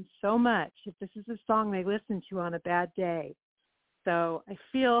women so much. This is a song they listen to on a bad day. So I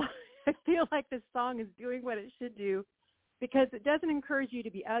feel like this song is doing what it should do, because it doesn't encourage you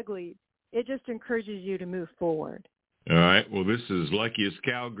to be ugly. It just encourages you to move forward. All right. Well, this is Luckiest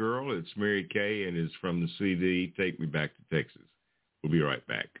Cowgirl. It's Mary Kaye, and it's from the CD Take Me Back to Texas. We'll be right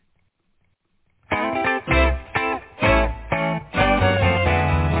back.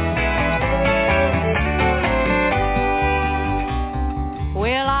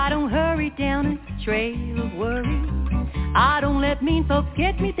 Well, I don't hurry down a trail of worry. I don't let mean folks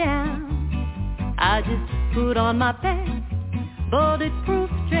get me down. I just put on my best bulletproof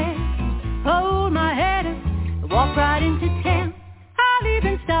dress, hold my head up, walk right into town. I'll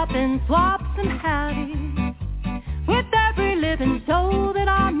even stop and swap some howdies with every living soul that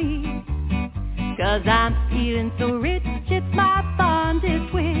I meet. 'Cause I'm feeling so rich, it's my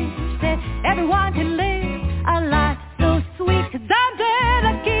fondest wish that everyone can live a life so sweet. 'Cause I'm the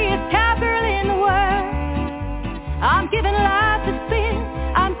luckiest cowgirl in the world. I'm giving life a spin,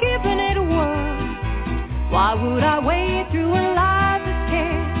 I'm giving it a whirl. Why would I wade through a life of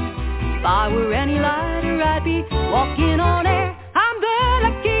care? If I were any lighter, I'd be walking on air. I'm the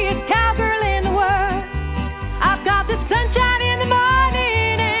luckiest cowgirl in the world. I've got the sunshine in the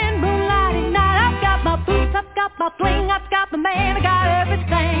morning and moonlight at night. I've got my boots, I've got my bling, I've got my man, I got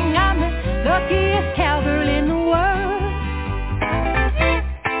everything. I'm the luckiest cowgirl in the world.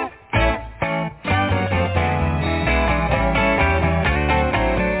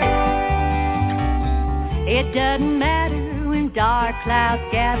 It doesn't matter when dark clouds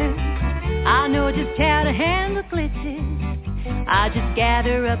gather, I know just how to handle glitches. I just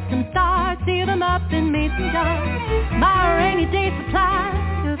gather up some stars, seal them up and made some jars. My rainy day supply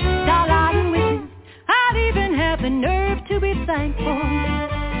of starlight and wishes. I'd even have the nerve to be thankful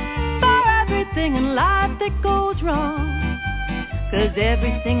for everything in life that goes wrong. 'Cause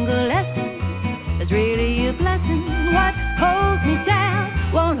every single lesson is really a blessing. What holds me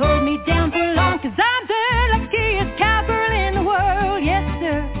down won't hold me down for long. 'Cause I'm the luckiest cowgirl in the world, yes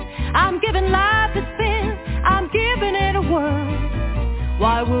sir. I'm giving life a spin, I'm giving it a whirl.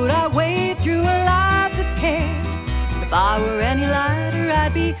 Why would I wade through a life of care? If I were any lighter,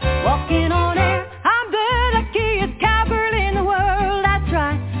 I'd be walking on air. I'm the luckiest cowgirl in the world, that's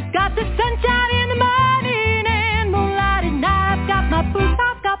right. Got the sunshine in the morning and moonlight at night. I've got my boots,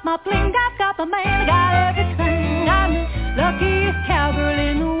 I've got my bling, I've got my man, I got everything. I'm the luckiest cowgirl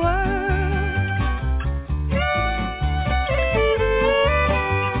in the world.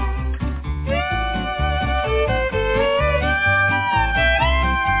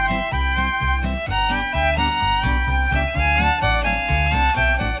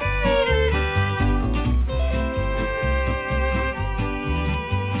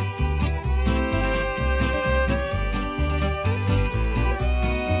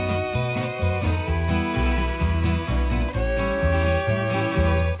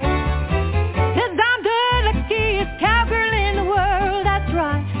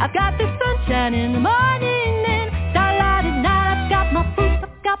 I've got the sunshine in the morning and starlight at night. I've got my boots,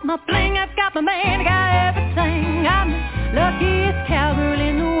 I've got my bling, I've got my man, I got everything. I'm the luckiest cowgirl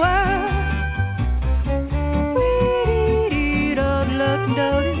in the world.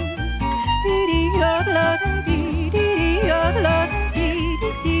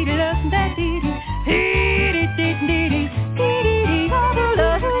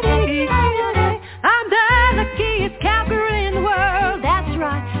 I'm the luckiest cowgirl in the world, that's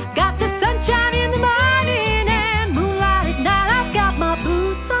right. Got the sunshine in the morning and moonlight at night. I've got my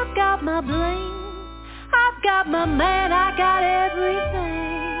boots, I've got my bling, I've got my man, I got everything.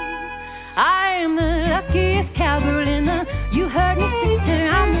 I am the luckiest cowgirl in the, you heard me sister,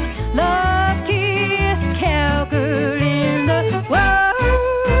 I'm the luckiest cowgirl in the world.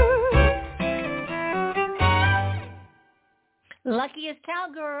 Luckiest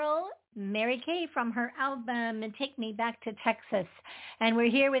Cowgirl, Mary Kaye from her album Take Me Back to Texas. And we're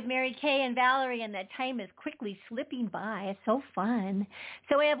here with Mary Kaye and Valerie, and that time is quickly slipping by. It's so fun.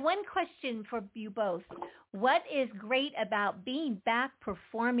 So I have one question for you both. What is great about being back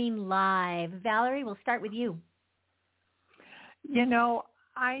performing live? Valerie, we'll start with you. You know,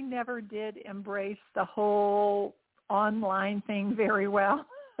 I never did embrace the whole online thing very well.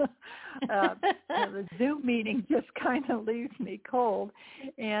 The Zoom meeting just kind of leaves me cold,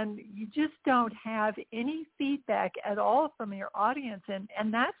 and you just don't have any feedback at all from your audience,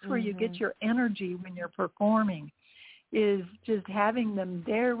 and that's where you get your energy when you're performing, is just having them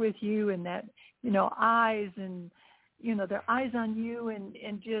there with you, and that, you know, eyes, and, you know, their eyes on you,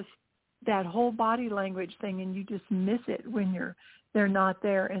 and just that whole body language thing, and you just miss it when they're not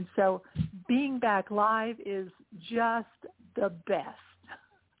there. And so being back live is just the best.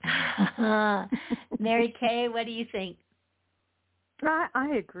 Mary Kaye, what do you think? I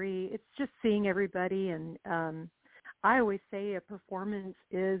agree. It's just seeing everybody, and I always say a performance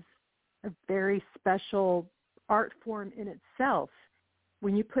is a very special art form in itself,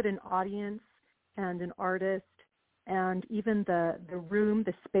 when you put an audience and an artist and even the room,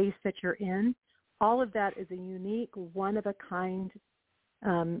 the space that you're in, all of that is a unique, one-of-a-kind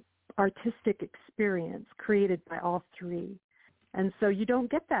artistic experience created by all three. And so you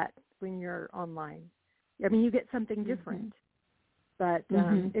don't get that when you're online. I mean, you get something different, but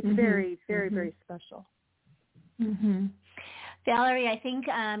it's very, very, very special. Valerie, I think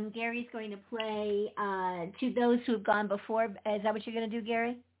Gary's going to play To Those Who've Gone Before. Is that what you're going to do,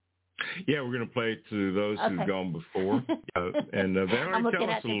 Gary? Yeah, we're going to play To Those Who've Gone Before. And Valerie, I'm tell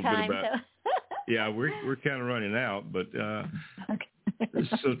us a little bit about. So. Yeah, we're kind of running out, but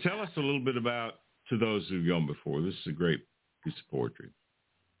so tell us a little bit about To Those Who've Gone Before. This is a great piece of poetry.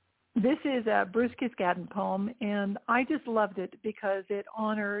 This is a Bruce Kiskaden poem, and I just loved it because it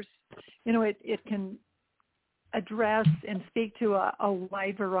honors, it can address and speak to a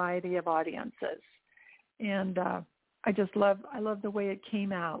wide variety of audiences. And I love the way it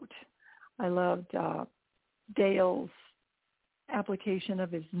came out. I loved Dale's application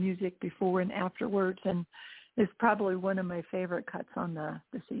of his music before and afterwards, and it's probably one of my favorite cuts on the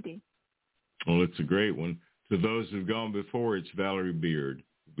CD. Well, it's a great one. To Those Who've Gone Before, it's Valerie Beard.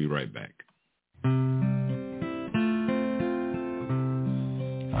 We'll be right back.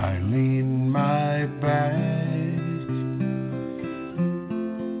 I lean my back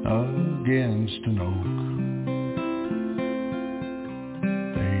against an oak,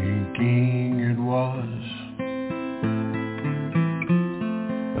 thinking it was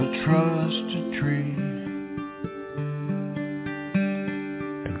a trusted tree.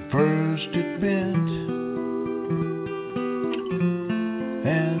 At first it bent,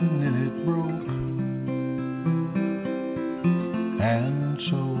 and then it broke, and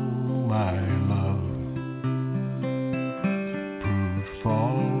so my love proved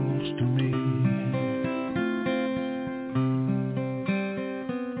false to me.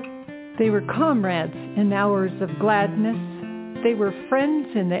 They were comrades in hours of gladness. They were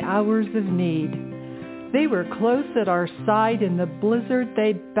friends in the hours of need. They were close at our side in the blizzard.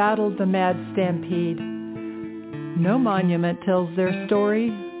 They battled the mad stampede. No monument tells their story,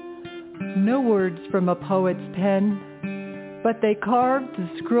 no words from a poet's pen, but they carved the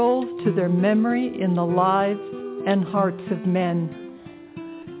scrolls to their memory in the lives and hearts of men.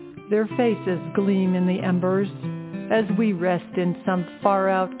 Their faces gleam in the embers as we rest in some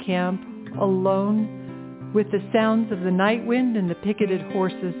far-out camp, alone, with the sounds of the night wind and the picketed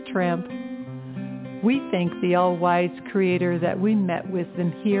horses' tramp. We thank the all-wise Creator that we met with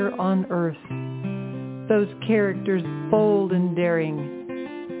them here on earth. Those characters bold and daring,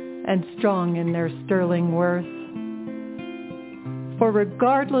 and strong in their sterling worth. For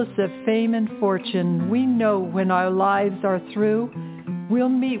regardless of fame and fortune, we know when our lives are through, we'll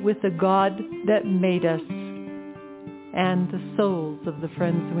meet with the God that made us, and the souls of the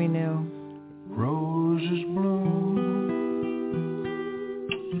friends we knew. Roses bloom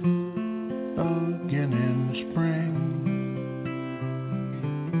again in spring,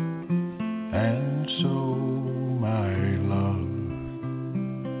 and so my love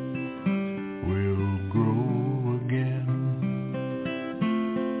will grow again.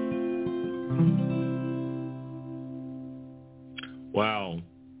 Wow.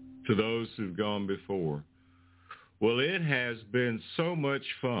 To Those Who've Gone Before. Well, it has been so much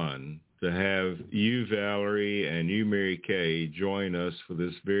fun to have you, Valerie, and you, Mary Kay, join us for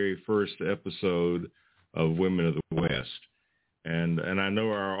this very first episode of Women of the West. And I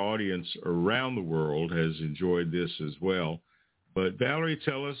know our audience around the world has enjoyed this as well. But Valerie,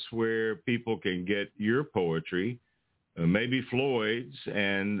 tell us where people can get your poetry, maybe Floyd's,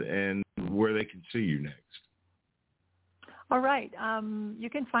 and where they can see you next. All right. You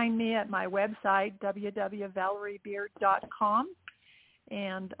can find me at my website, www.valeriebeard.com,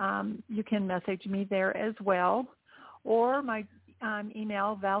 and you can message me there as well, or my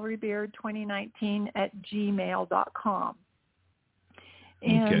email, valeriebeard2019@gmail.com.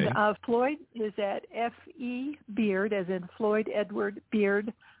 And okay. Floyd is at FEBeard, as in Floyd Edward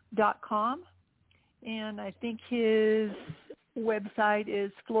Beard.com. And I think his website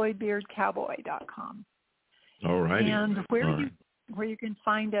is floydbeardcowboy.com. All righty. And where you can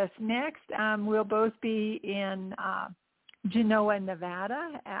find us next, we'll both be in Genoa,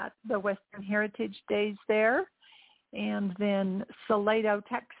 Nevada at the Western Heritage Days there, and then Salado,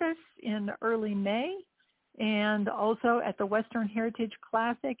 Texas in early May, and also at the Western Heritage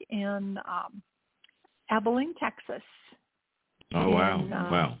Classic in Abilene, Texas. Oh, wow.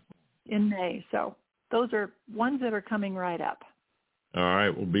 Wow. In May. So those are ones that are coming right up. All right.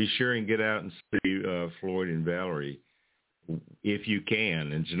 Well, be sure and get out and see Floyd and Valerie if you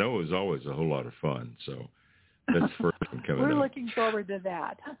can. And Genoa is always a whole lot of fun. So That's the first one coming We're up. looking forward to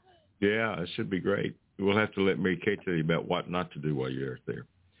that. Yeah, it should be great. We'll have to let Mary Kay tell you about what not to do while you're there.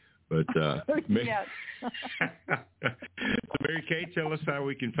 But yes. Mary Kay, tell us how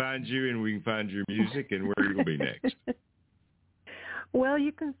we can find you and we can find your music and where you're going to be next. Well,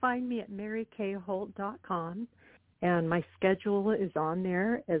 you can find me at marykayholt.com, and my schedule is on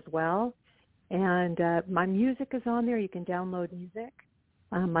there as well. And my music is on there. You can download music.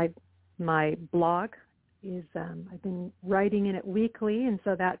 My blog is, I've been writing in it weekly, and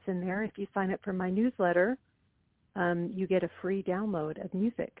so that's in there. If you sign up for my newsletter, you get a free download of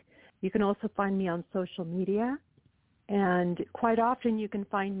music. You can also find me on social media, and quite often you can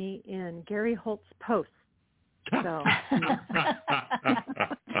find me in Gary Holt's posts. So,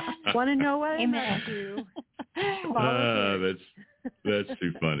 want to know what I'm up to? That's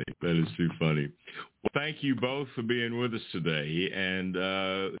too funny. That is too funny. Well, thank you both for being with us today, and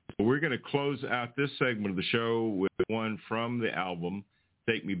we're going to close out this segment of the show with one from the album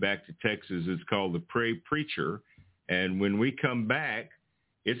Take Me Back to Texas. It's called The Prairie Preacher, and when we come back,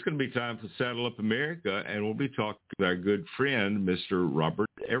 it's going to be time for Saddle Up America, and we'll be talking with our good friend, Mr. Robert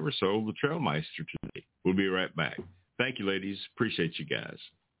Eversole, the Trailmeister, today. We'll be right back. Thank you, ladies. Appreciate you guys.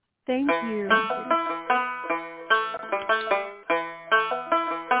 Thank you.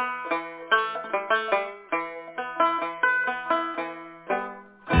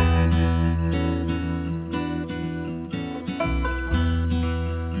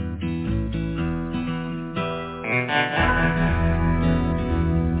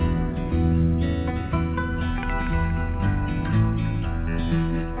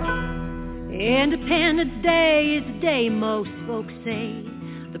 Independence Day is the day most folks say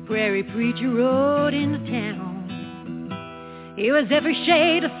the prairie preacher rode into town. He was every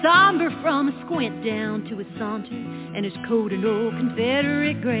shade of somber, from a squint down to a saunter, and his coat an old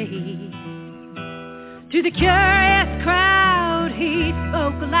Confederate gray. To the curious crowd he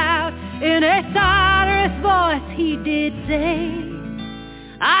spoke aloud, in a sonorous voice he did say,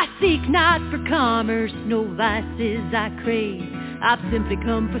 I seek not for commerce, no vices I crave, I've simply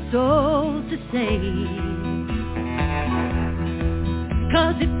come for souls to save.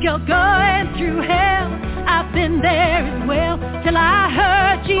 'Cause if you're going through hell, I've been there as well, till I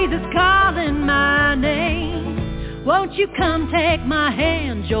heard Jesus calling my name. Won't you come take my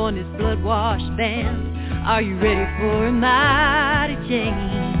hand, join this blood-washed band? Are you ready for a mighty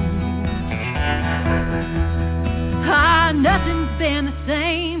change? Nothing's been the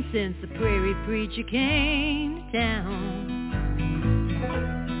same since the prairie preacher came to town.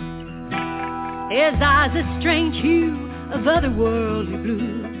 His eyes a strange hue of otherworldly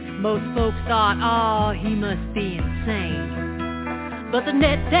blue. Most folks thought, oh, he must be insane. But the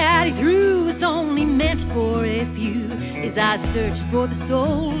net that he threw was only meant for a few. His eyes searched for the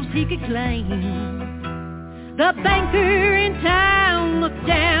souls he could claim. The banker in town looked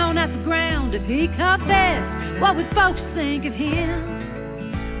down at the ground. If he confessed, what would folks think of him?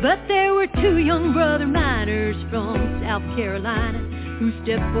 But there were two young brother miners from South Carolina who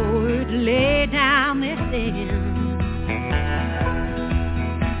stepped forward to lay down their sins.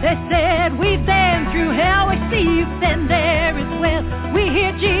 They said, we've been through hell, we see you've been there as well. We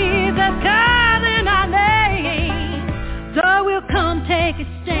hear Jesus calling our name, so we'll come take a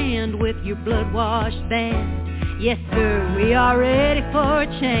stand with your blood-washed band. Yes, sir, we are ready for a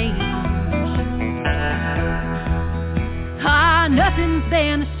change. Nothing's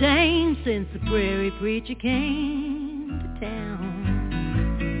been the same since the prairie preacher came to town.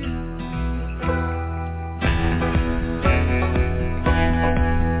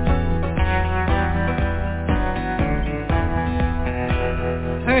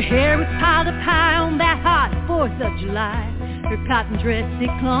 Her hair was piled up high on that hot 4th of July. Her cotton dress,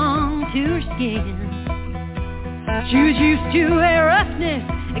 it clung to her skin. She was used to a roughness,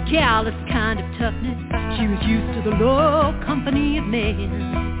 a callous kind of toughness. She was used to the low company of men.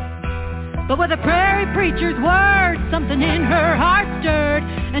 But with the prairie preacher's words, something in her heart stirred,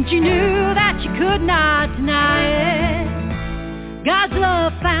 and she knew that she could not deny it. God's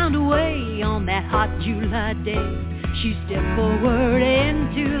love found a way on that hot July day. She stepped forward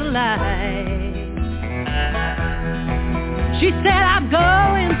into the light. She said, I'm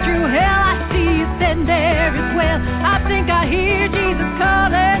going through hell, I see you've been there as well. I think I hear Jesus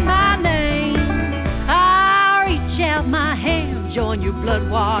calling my name. I'll reach out my hand, join your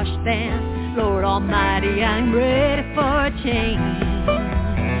blood-washed band. Lord Almighty, I'm ready for a change.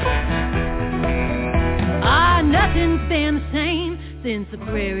 Nothing's been the same since the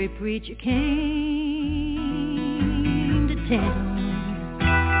prairie preacher came to town.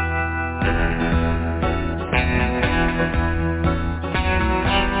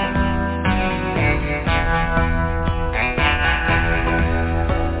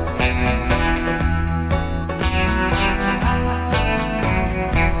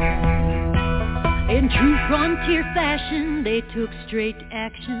 true frontier fashion, they took straight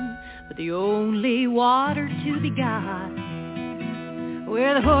action, but the only water to be got.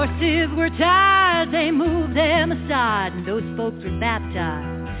 Where the horses were tied, they moved them aside, and those folks were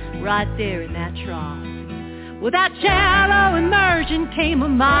baptized right there in that trough. With that shallow immersion came a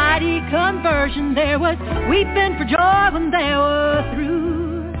mighty conversion. There was weeping for joy when they were through.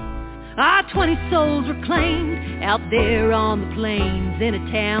 Our 20 souls were claimed out there on the plains in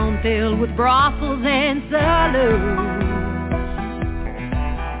a town filled with brothels and saloons.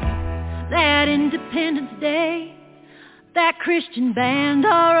 That Independence Day, that Christian band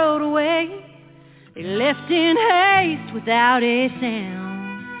all rode away. They left in haste without a sound.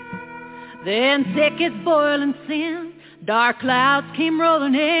 Then thick as boiling sin, dark clouds came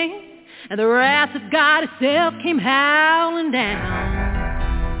rolling in, and the wrath of God itself came howling down.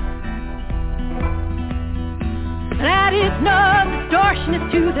 That is no distortion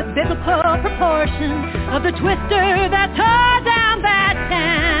as to the biblical proportion of the twister that tore down that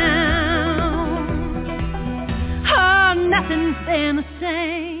town. Oh, nothing's been the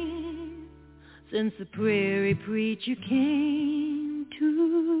same since the prairie preacher came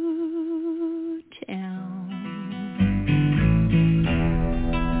to town.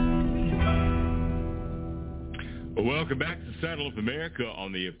 Well, welcome back to Saddle Up America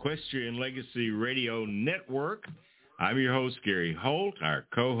on the Equestrian Legacy Radio Network. I'm your host, Kaye Holt. Our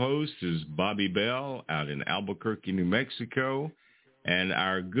co-host is Bobbi Bell out in Albuquerque, New Mexico. And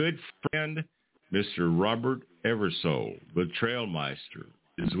our good friend, Mr. Robert Eversole, the Trailmeister,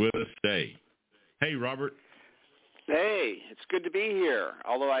 is with us today. Hey, Robert. Hey, it's good to be here,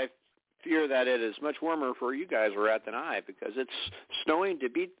 although I fear that it is much warmer for you guys where at than I, because it's snowing to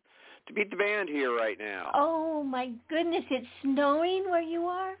beat the band here right now. Oh, my goodness, it's snowing where you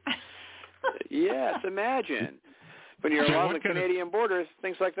are? Yes, imagine. When you're along the Canadian border,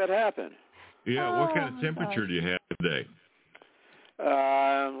 things like that happen. Yeah, what kind of temperature do you have today?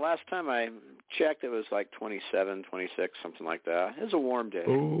 Last time I checked, it was like 27, 26, something like that. It was a warm day.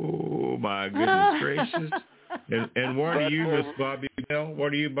 Oh, my goodness gracious. And what are you, Miss Bobbi Bell?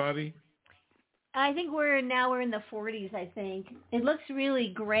 What are you, Bobbi? I think we're in the 40s, I think. It looks really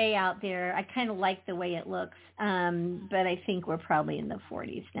gray out there. I kind of like the way it looks, but I think we're probably in the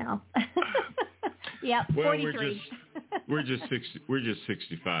 40s now. Yeah, well, 43. We're just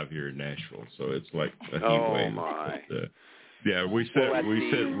 65 here in Nashville, so it's like a heat wave. My. But, yeah, we set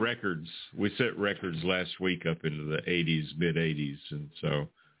records. We set records last week up into the 80s, mid 80s, and so.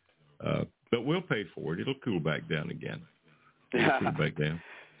 But we'll pay for it. It'll cool back down again. It'll cool back down.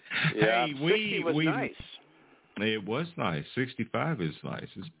 Yeah, hey, 60 was nice. It was nice. 65 is nice.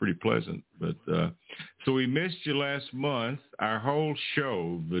 It's pretty pleasant. But so we missed you last month. Our whole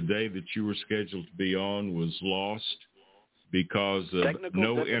show, the day that you were scheduled to be on, was lost because of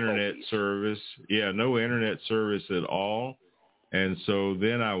no internet service. Yeah, no internet service at all. And so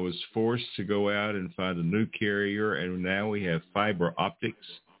then I was forced to go out and find a new carrier, and now we have fiber optics,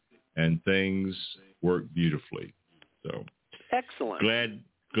 and things work beautifully. So excellent.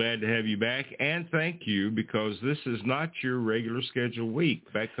 Glad to have you back, and thank you, because this is not your regular scheduled week.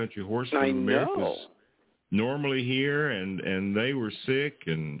 Backcountry Horsemen of America's normally here, and they were sick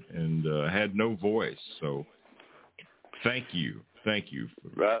and had no voice. So thank you for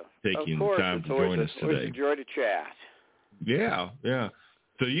taking the time to join us today. Always a joy to chat. Yeah.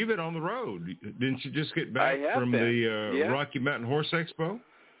 So you've been on the road. Didn't you just get back from the Rocky Mountain Horse Expo?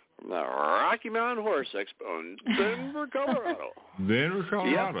 The Rocky Mountain Horse Expo in Denver, Colorado.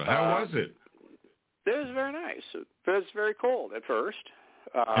 Yep. How was it? It was very nice. It was very cold at first.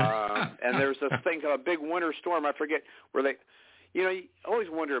 And there's this thing called a big winter storm. I forget where they, you always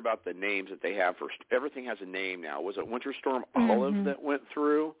wonder about the names that they have. Everything has a name now. Was it Winter Storm Olive that went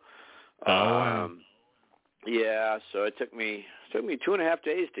through? Wow. Yeah, so it took me 2.5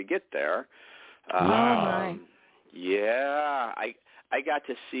 days to get there. Wow. Yeah, I got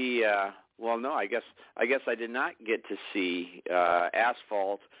to see. I guess I did not get to see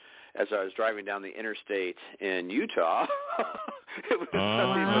asphalt as I was driving down the interstate in Utah. It was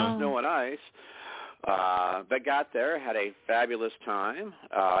nothing but snow and ice. But got there, had a fabulous time.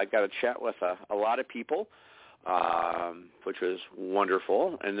 I got to chat with a lot of people, which was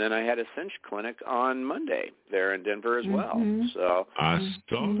wonderful. And then I had a cinch clinic on Monday there in Denver as well. So I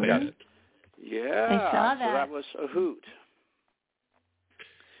saw that. Yeah, I saw that. So that was a hoot.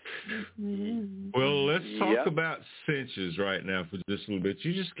 Well, let's talk about cinches right now for just a little bit.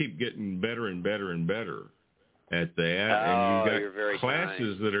 You just keep getting better and better and better at that, and you've got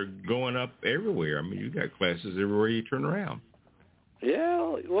classes that are going up everywhere. I mean, you've got classes everywhere you turn around.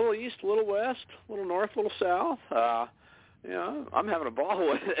 Yeah, a little east, a little west, a little north, a little south. I'm having a ball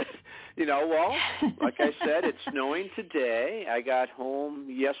with it. Well, like I said, it's snowing today. I got home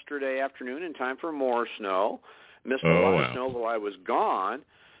yesterday afternoon in time for more snow. Missed a lot of snow while I was gone.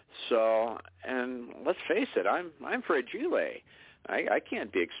 So, and let's face it, I'm fragile. I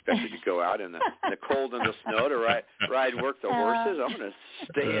can't be expected to go out in the cold and the snow to ride work the horses. I'm going to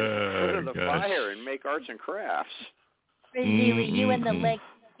stay in front of the fire and make arts and crafts. Really, you and the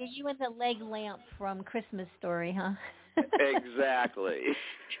leg lamp from Christmas Story, huh? Exactly.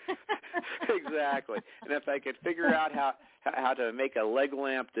 Exactly. And if I could figure out how to make a leg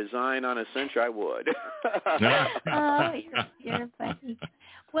lamp design on a cinch, I would. Oh, you're funny.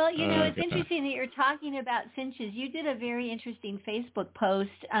 Well, it's interesting that you're talking about cinches. You did a very interesting Facebook post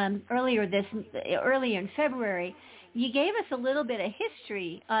earlier in February. You gave us a little bit of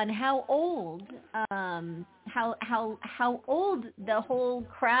history on how old how old the whole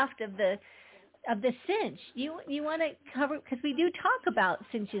craft of the cinch. You want to cover, because we do talk about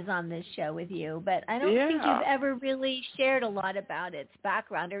cinches on this show with you, but I don't think you've ever really shared a lot about its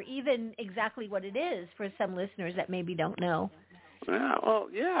background or even exactly what it is for some listeners that maybe don't know. Well,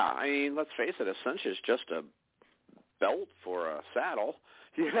 I mean, let's face it, a cinch is just a belt for a saddle.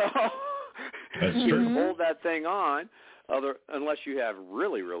 That's you true. can hold that thing on, unless you have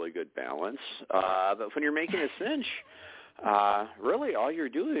really, really good balance. But when you're making a cinch, really all you're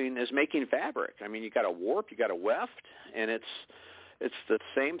doing is making fabric. I mean, you got a warp, you got a weft, and it's the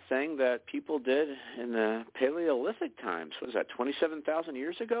same thing that people did in the Paleolithic times. What was that, 27,000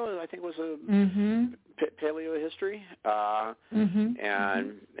 years ago? I think was a paleo history. And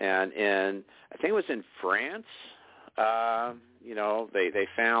in, I think it was in France, they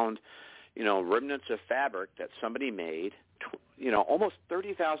found, remnants of fabric that somebody made, almost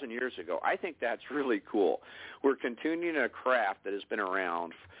 30,000 years ago. I think that's really cool. We're continuing a craft that has been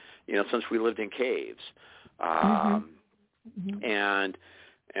around, since we lived in caves. And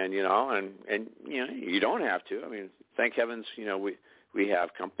you don't have to. I mean, thank heavens, we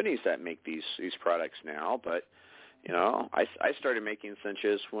have companies that make these products now, but I started making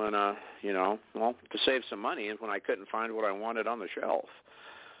cinches when to save some money and when I couldn't find what I wanted on the shelf.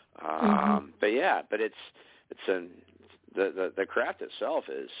 But the craft itself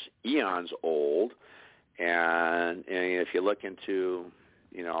is eons old, and if you look into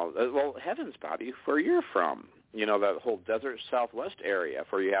heavens, Bobbi, where you're from, that whole desert Southwest area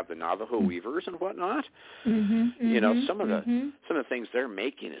where you have the Navajo weavers and whatnot. Some of the things they're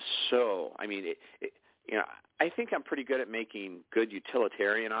making is so. I mean, I think I'm pretty good at making good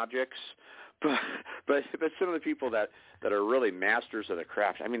utilitarian objects, but some of the people that are really masters of the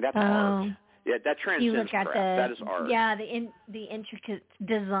craft, I mean, that's art. Yeah, that transcends craft. That is art. Yeah, the intricate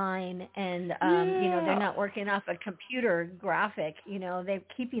design, and they're not working off a computer graphic. They're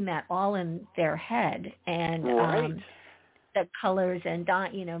keeping that all in their head, and the colors and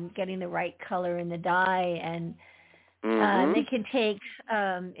getting the right color in the dye, and it can take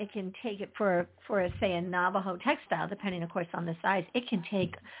it for say a Navajo textile, depending of course on the size. It can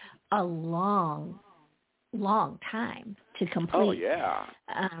take a long time to complete. Oh yeah.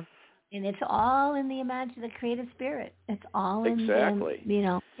 And it's all in the creative spirit. It's all in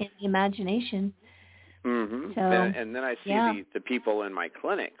the imagination. So, and then I see the people in my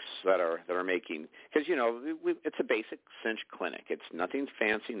clinics that are making, because it's a basic cinch clinic. It's nothing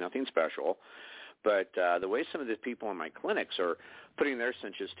fancy, nothing special, but the way some of the people in my clinics are putting their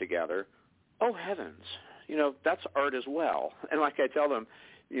cinches together, oh heavens, that's art as well. And like I tell them,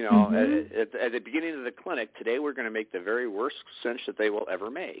 at the beginning of the clinic, today we're going to make the very worst cinch that they will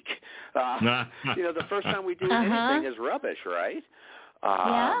ever make. The first time we do anything is rubbish, right?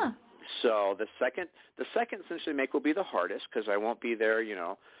 So the second cinch they make will be the hardest, because I won't be there,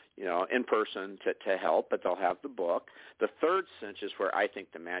 in person to help, but they'll have the book. The third cinch is where I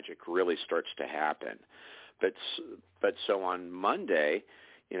think the magic really starts to happen. But so on Monday,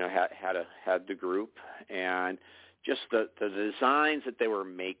 had the group, and just the designs that they were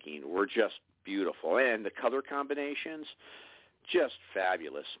making were just beautiful, and the color combinations, just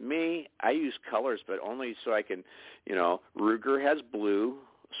fabulous. Me, I use colors, but only so I can, Ruger has blue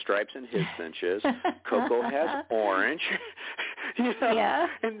stripes in his cinches. Coco has orange.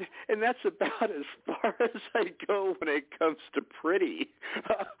 And that's about as far as I go when it comes to pretty.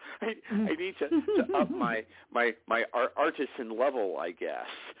 I need to up my artisan level, I guess.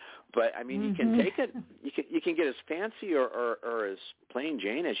 But I mean, you can take it. You can get as fancy or as plain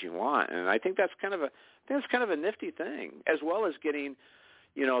Jane as you want, and I think that's kind of a nifty thing, as well as getting,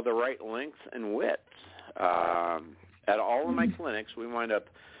 the right length and width. At all of my clinics, we wind up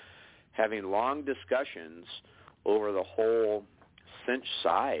having long discussions over the whole cinch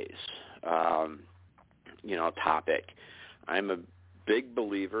size, topic. I'm a big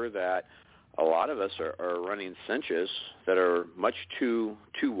believer that a lot of us are running cinches that are much too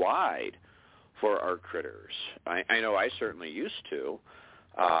wide for our critters. I know I certainly used to.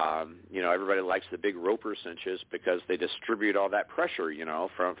 Everybody likes the big roper cinches because they distribute all that pressure,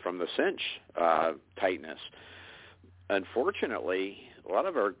 from the cinch tightness. Unfortunately, a lot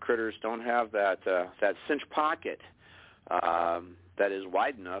of our critters don't have that cinch pocket that is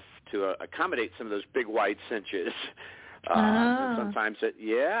wide enough to accommodate some of those big wide cinches. And sometimes the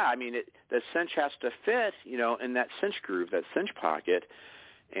cinch has to fit, in that cinch groove, that cinch pocket.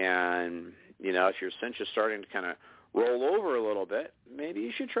 And, if your cinch is starting to kind of roll over a little bit, maybe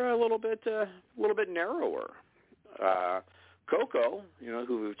you should try a little bit narrower. Coco,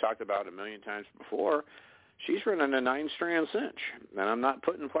 who we've talked about a million times before, she's running a 9-strand cinch, and I'm not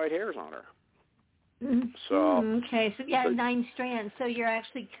putting white hairs on her. Mm-hmm. So okay, so 9 strands. So you're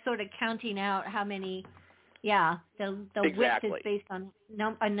actually sort of counting out how many. Yeah, the exactly. width is based on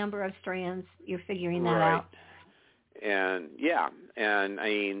a number of strands. You're figuring that right. out. And I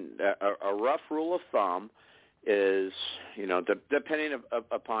mean, a rough rule of thumb is, depending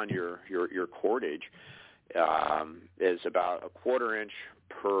upon your cordage, is about a 1/4 inch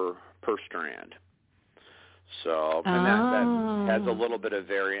per strand. So, and that has a little bit of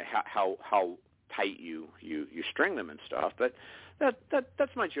variant how tight you string them and stuff, but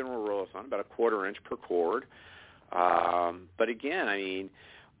that's my general rule of thumb, about a 1/4 inch per cord. But again, I mean,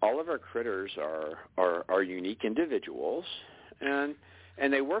 all of our critters are unique individuals, and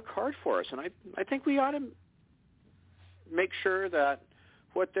they work hard for us, and I think we ought to make sure that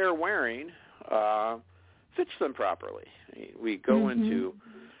what they're wearing fits them properly. We go into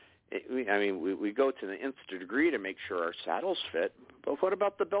we go to the nth degree to make sure our saddles fit, but what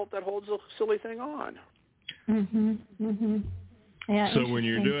about the belt that holds the silly thing on? Yeah. So when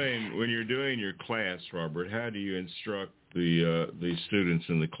you're doing your class, Robert, how do you instruct the students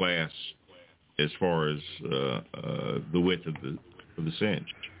in the class as far as the width of the cinch?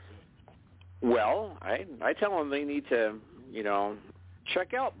 Well, I tell them they need to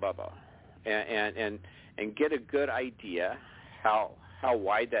check out Bubba and get a good idea how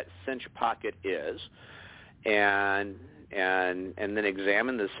wide that cinch pocket is, and then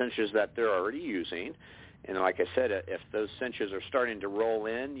examine the cinches that they're already using. And like I said, if those cinches are starting to roll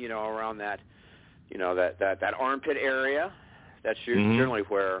in, around that, that armpit area, that's generally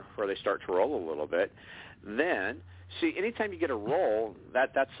where they start to roll a little bit. Then, see, anytime you get a roll,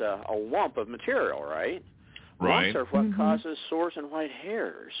 that's a lump of material, right? Right. Lumps are what causes sores and white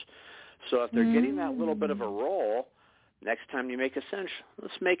hairs. So if they're getting that little bit of a roll, next time you make a cinch,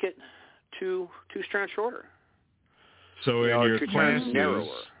 let's make it two strands shorter. So in your classes, narrower.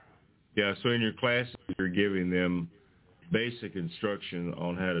 Yeah, so in your classes, you're giving them basic instruction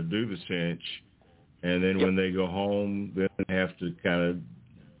on how to do the cinch, and then when they go home, then they have to kind of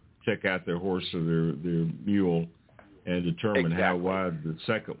check out their horse or their mule and determine how wide the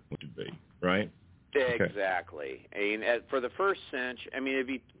second one should be, right? Exactly. Okay. I mean, for the first cinch,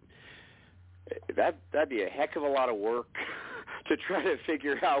 that'd be a heck of a lot of work to try to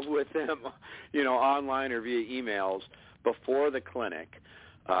figure out with them, online or via emails before the clinic.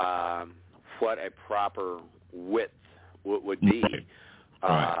 What a proper width would be.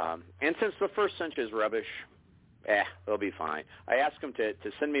 Right. And since the first cinch is rubbish, they'll be fine. I ask them to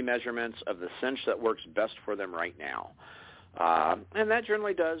send me measurements of the cinch that works best for them right now. And that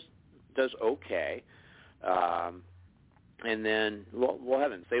generally does okay. And then, well,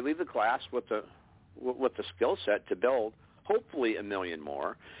 heavens, they leave the class with the skill set to build hopefully a million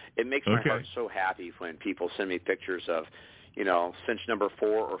more. It makes my heart so happy when people send me pictures of, cinch number 4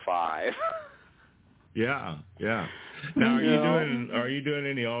 or 5. Yeah. Now, are you doing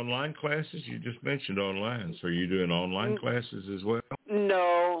any online classes? You just mentioned online, so are you doing online classes as well?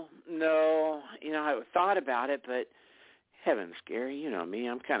 No. I thought about it, but heavens, Gary, you know me,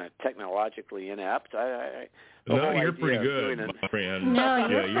 I'm kind of technologically inept. No, you're pretty good, my friend. No,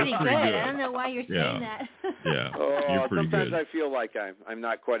 you're pretty good. I don't know why you're saying that. Yeah, you're pretty sometimes good. I feel like I'm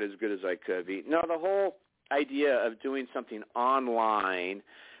not quite as good as I could be. No, the whole idea of doing something online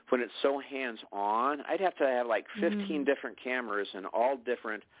when it's so hands-on, I'd have to have like 15 different cameras and all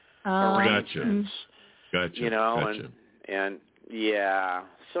different arrangements. Gotcha. And yeah.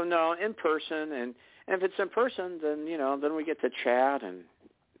 So no, in person, and if it's in person, then then we get to chat and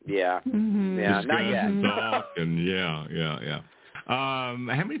not yet. And talk and yeah. How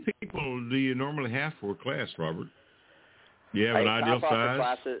many people do you normally have for a class, Robert? Do you have an ideal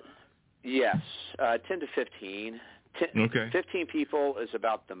size? Yes, 10 to 15. 15 people is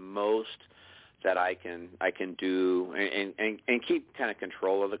about the most that I can do and keep kind of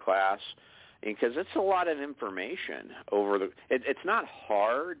control of the class. because it's a lot of information over the. It's not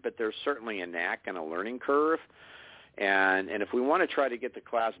hard, but there's certainly a knack and a learning curve. And if we want to try to get the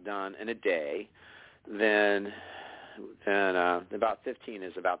class done in a day, then about 15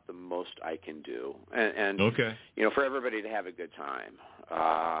 is about the most I can do. And okay. For everybody to have a good time.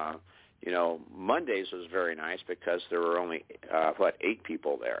 Mondays was very nice because there were only 8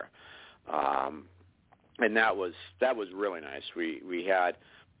 people there, and that was really nice. We had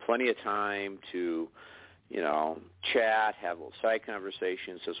plenty of time to chat, have little side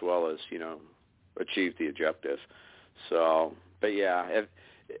conversations, as well as achieve the objective. So, but yeah, if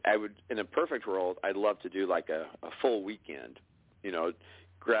I would, in a perfect world, I'd love to do like a full weekend.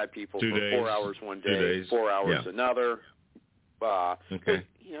 Grab people 2 for days, 4 hours one day, 4 hours another. Okay.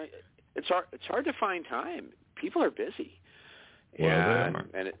 It's hard to find time. People are busy. Well, they are.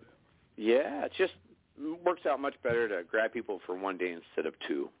 And it just works out much better to grab people for one day instead of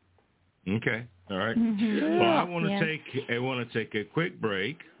 2. Okay. All right. Mm-hmm. Well, I want to take a quick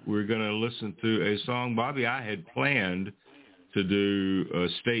break. We're going to listen to a song. Bobbi, I had planned to do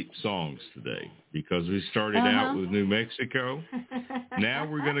state songs today because we started out with New Mexico. Now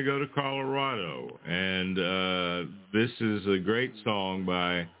we're going to go to Colorado. And this is a great song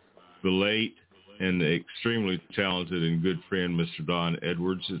by the late and extremely talented and good friend, Mr. Don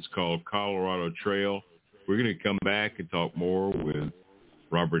Edwards. It's called Colorado Trail. We're going to come back and talk more with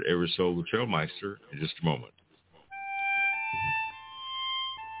Robert Eversole, the Trailmeister, in just a moment.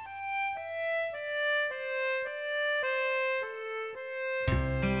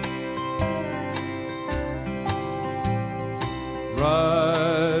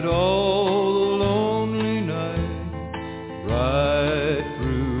 Ride all the lonely night, ride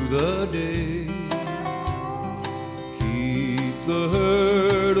through the day. Keep the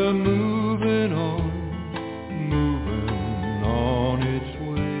herd a-moving on its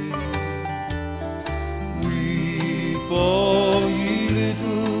way. Weep all ye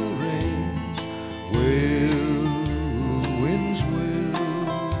little rains, wail, winds wail,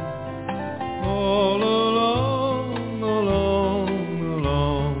 all along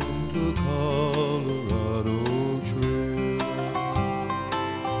the Colorado Trail.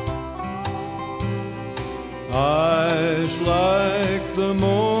 Eyes like the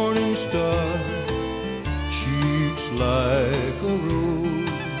morning star, cheeks like a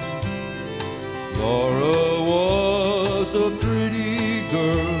rose. Laura was a pretty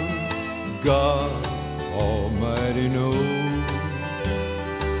girl, God Almighty knows.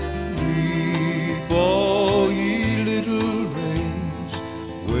 Weep all ye little rains,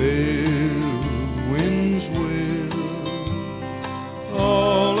 wail, winds wail,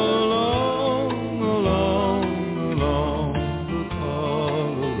 all along the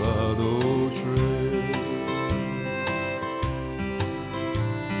Colorado Trail.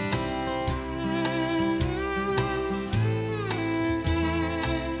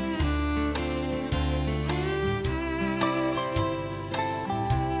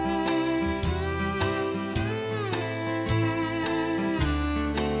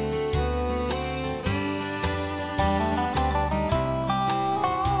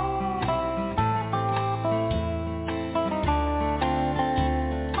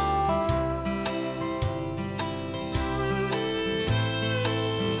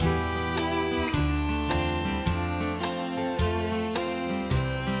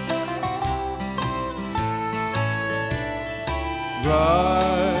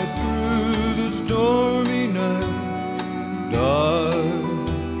 Ride through the stormy night,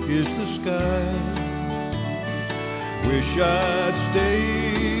 dark is the sky. Wish I'd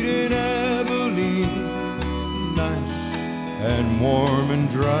stayed in Abilene, nice and warm and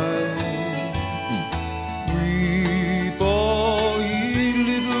dry. Weep all ye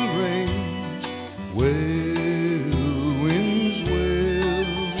little rains, wail, winds wail,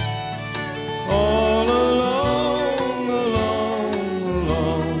 all along the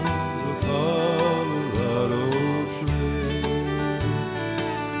Colorado Trail.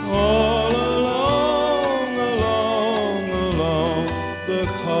 All along the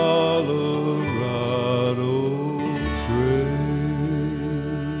Colorado Trail.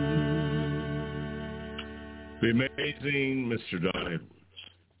 The amazing Mr. Don Edwards.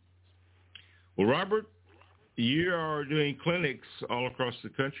 Well, Robert, you are doing clinics all across the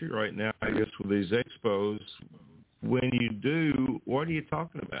country right now, I guess, with these expos. When you do, what are you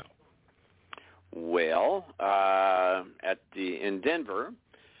talking about? Well, in Denver,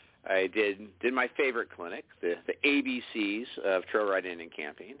 I did my favorite clinic, the ABCs of trail riding and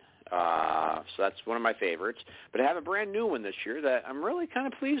camping. So that's one of my favorites. But I have a brand new one this year that I'm really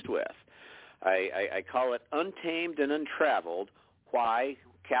kind of pleased with. I call it Untamed and Untraveled, Why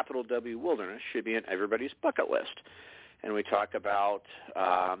capital W wilderness should be on everybody's bucket list. And we talk about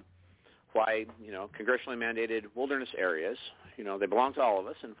why, congressionally mandated wilderness areas, they belong to all of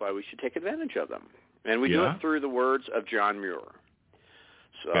us, and why we should take advantage of them. And we do it through the words of John Muir.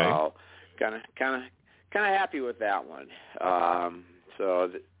 So kind of happy with that one.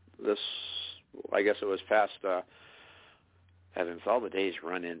 This, I guess it was past, heavens, all the days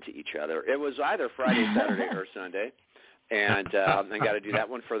run into each other. It was either Friday, Saturday, or Sunday. And I got to do that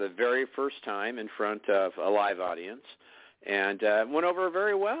one for the very first time in front of a live audience. And went over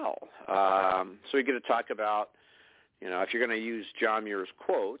very well. So we get to talk about, if you're going to use John Muir's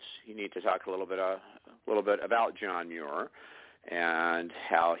quotes, you need to talk a little bit about John Muir and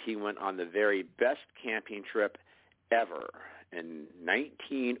how he went on the very best camping trip ever. In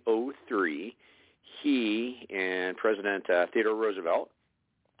 1903, he and President Theodore Roosevelt,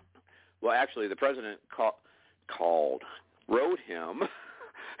 well, actually, the president wrote him.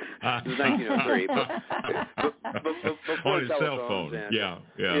 It was 1903. Before on his cell phone. Yeah,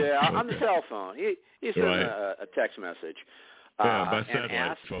 on the cell phone. He sent a text message. By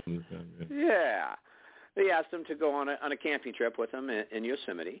satellite phone. Yeah. They asked him to go on a camping trip with him in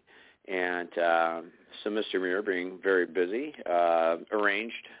Yosemite. And so Mr. Muir, being very busy,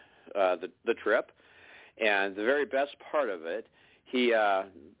 arranged the trip. And the very best part of it,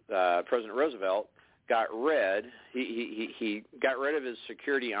 President Roosevelt got rid. He got rid of his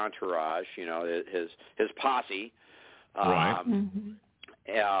security entourage, his posse,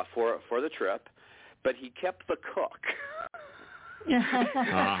 for the trip, but he kept the cook. He kept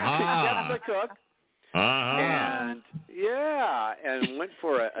the cook, and went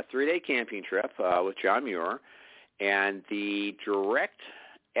for a 3-day camping trip with John Muir, and the direct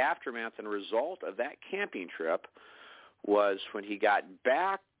aftermath and result of that camping trip was when he got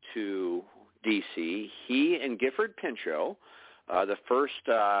back to D.C., he and Gifford Pinchot, the first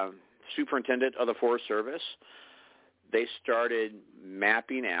superintendent of the Forest Service, they started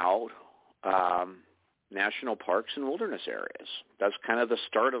mapping out national parks and wilderness areas. That's kind of the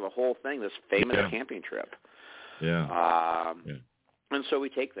start of the whole thing, this famous camping trip. And so we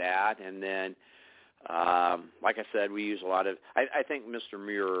take that, and then, like I said, we use a lot of, I think Mr.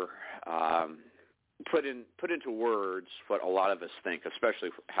 Muir put into words what a lot of us think,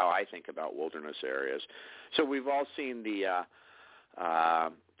 especially how I think about wilderness areas. So we've all seen the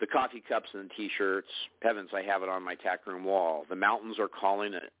coffee cups and the T-shirts. Heavens, I have it on my tack room wall. The mountains are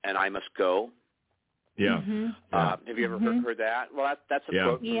calling, and I must go. Yeah. Have you ever heard that? Well, that's a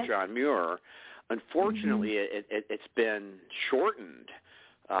quote from John Muir. Unfortunately, it's been shortened.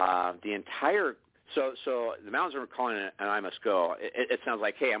 The entire So the mountains are calling it, and I must go. It sounds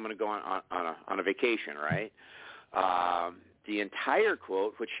like, hey, I'm going to go on a vacation, right? The entire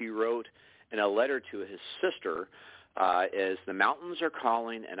quote, which he wrote in a letter to his sister, is the mountains are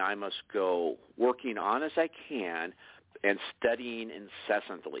calling, and I must go, working on as I can and studying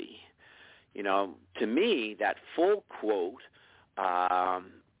incessantly. You know, to me, that full quote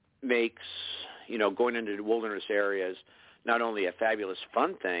makes, going into the wilderness areas not only a fabulous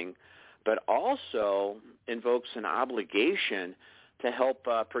fun thing, but also invokes an obligation to help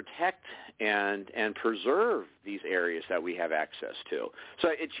protect and preserve these areas that we have access to. So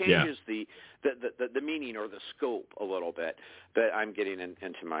it changes the meaning or the scope a little bit. But I'm getting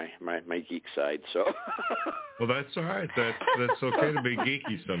into my geek side. So well, that's all right. That's okay to be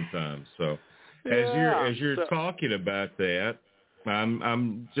geeky sometimes. So as you're talking about that,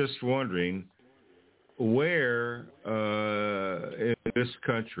 I'm just wondering where in this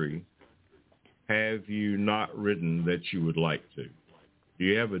country have you not ridden that you would like to? Do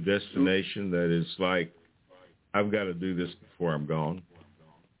you have a destination that is like, I've got to do this before I'm gone?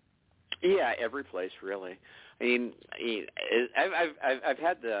 Yeah, every place really. I mean, I've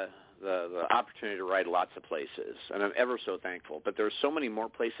had the opportunity to ride lots of places, and I'm ever so thankful. But there's so many more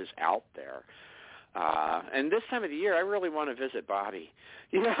places out there. And this time of the year, I really want to visit Bobbi.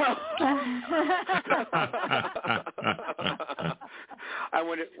 I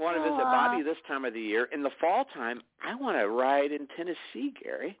want to visit Bobbi this time of the year. In the fall time, I want to ride in Tennessee,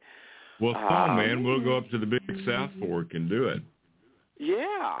 Gary. Well, fun, man. We'll go up to the Big South Fork and do it.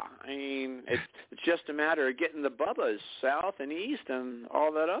 Yeah. I mean, it's just a matter of getting the Bubbas south and east and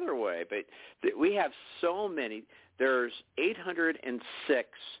all that other way. But we have so many. There's 806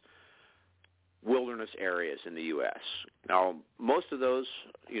 wilderness areas in the U.S. Now, most of those,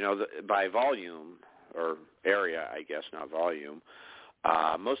 by volume or area, I guess, not volume,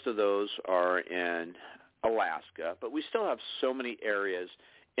 most of those are in Alaska, but we still have so many areas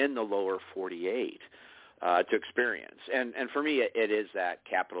in the lower 48 to experience. And for me, it is that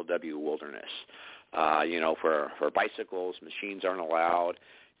capital W wilderness. For bicycles, machines aren't allowed.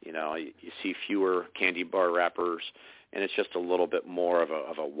 You know, you see fewer candy bar wrappers, and it's just a little bit more of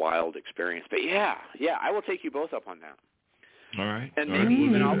a wild experience. But yeah, I will take you both up on that. All right. And maybe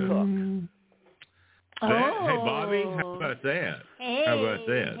even I'll cook. Hey, Bobby, how about that? Hey, how about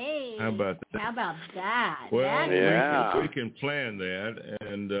that? Hey, how about that? How about that? Well, yeah. we can plan that,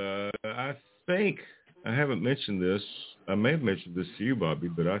 and I think I haven't mentioned this. I may have mentioned this to you, Bobby,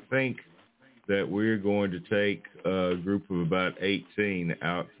 but I think that we're going to take a group of about 18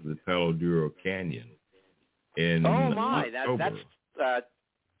 out to the Palo Duro Canyon in October. That's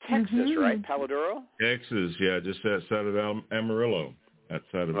Texas, right? Palo Duro? Texas, yeah, just outside of Amarillo,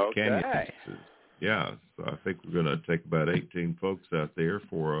 outside of Canyon, Texas. Yeah, so I think we're going to take about 18 folks out there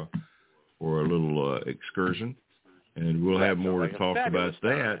for a little excursion, and we'll have more to talk about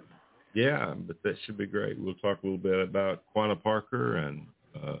that. Yeah, but that should be great. We'll talk a little bit about Quanah Parker and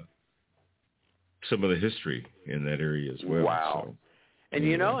some of the history in that area as well. Wow. So, and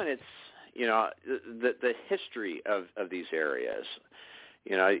anyway. and it's the history of these areas.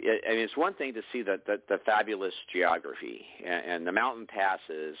 I mean, it's one thing to see the fabulous geography and the mountain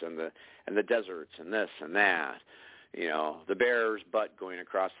passes and the deserts and this and that, the bear's butt going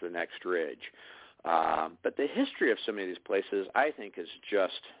across the next ridge. But the history of so many of these places, I think, is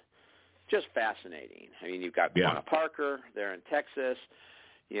just fascinating. I mean, you've got Quanah Parker there in Texas.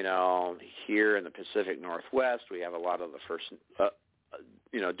 Here in the Pacific Northwest, we have a lot of the first,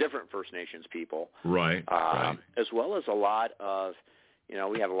 different First Nations people. Right. As well as a lot of,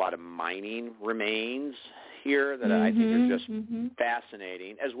 we have a lot of mining remains here that I think are just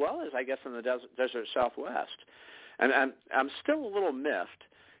fascinating, as well as, I guess, in the desert Southwest. And I'm still a little miffed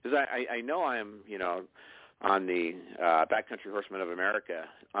because I know I'm, on the Backcountry Horsemen of America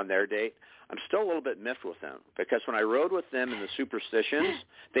on their date. I'm still a little bit miffed with them because when I rode with them in the Superstitions,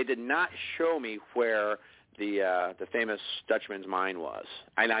 they did not show me where the famous Dutchman's Mine was.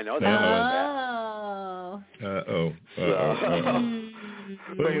 And I know that.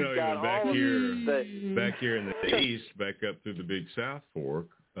 Well, even back here in the east, back up through the Big South Fork,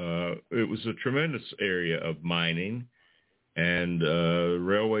 it was a tremendous area of mining and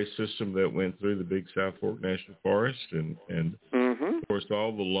railway system that went through the Big South Fork National Forest and of course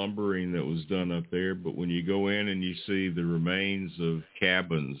all the lumbering that was done up there. But when you go in and you see the remains of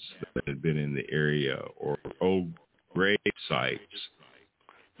cabins that had been in the area or old grave sites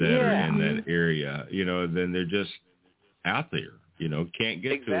that are in that area, then they're just out there. Can't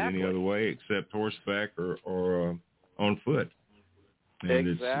get to it any other way except horseback or on foot. And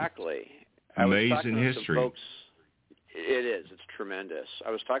exactly. It's amazing history. Folks, it is. It's tremendous.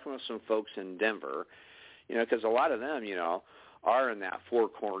 I was talking with some folks in Denver, because a lot of them, are in that Four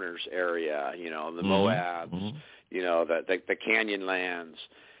Corners area, the Moabs, the Canyon lands,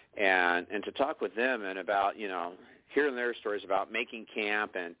 and to talk with them and about, hearing their stories about making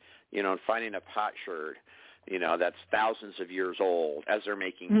camp and, and finding a potsherd, that's thousands of years old as they're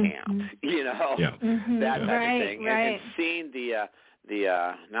making camp, that type of thing. And seeing the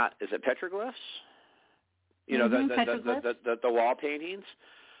not, is it petroglyphs? The wall paintings,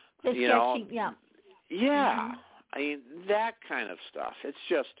 I mean, that kind of stuff. It's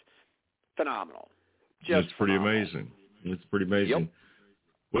just phenomenal. It's pretty amazing. It's pretty amazing. Yep.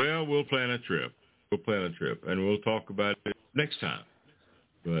 Well, we'll plan a trip. And we'll talk about it next time.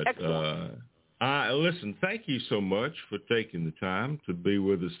 But listen, thank you so much for taking the time to be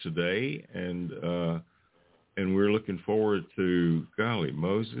with us today, and we're looking forward to, golly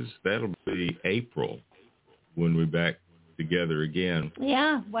Moses, that'll be April when we're back together again.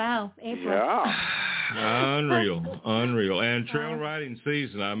 Yeah, wow, April. Yeah. Unreal. And trail riding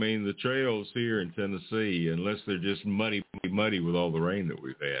season, I mean, the trails here in Tennessee, unless they're just muddy with all the rain that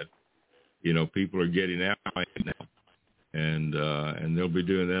we've had, people are getting out right now. And they'll be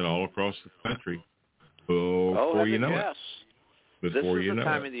doing that all across the country before you know it. This is the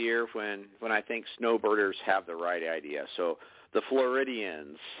time of the year when I think snowbirders have the right idea. So the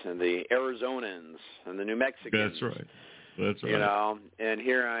Floridians and the Arizonans and the New Mexicans. That's right. And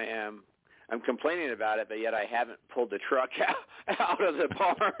here I am. I'm complaining about it, but yet I haven't pulled the truck out of the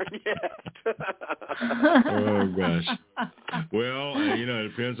barn yet. Oh, gosh. Well, it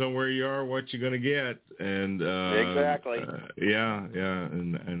depends on where you are, what you're going to get. And exactly. Yeah.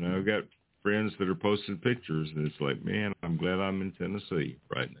 And I've got friends that are posting pictures, and it's like, man, I'm glad I'm in Tennessee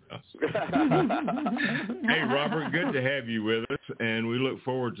right now. Hey, Robert, good to have you with us, and we look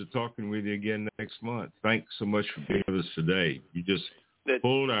forward to talking with you again next month. Thanks so much for being with us today. You just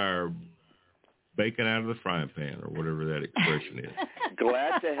pulled our bacon out of the frying pan, or whatever that expression is.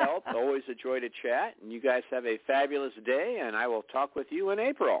 Glad to help. Always a joy to chat. And you guys have a fabulous day, and I will talk with you in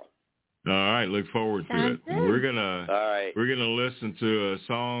April. All right, look forward to it. Good. We're gonna listen to a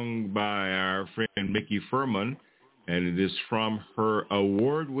song by our friend Mickey Furman, and it is from her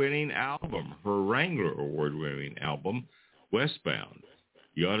award-winning album, her Wrangler award-winning album, Westbound.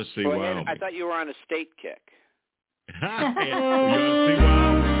 You ought to see Wyoming. I thought you were on a state kick. You ought to see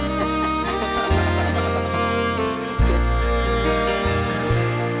Wyoming.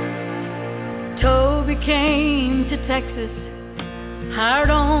 Toby came to Texas,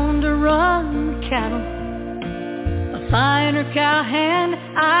 hired on to run cattle. A finer cowhand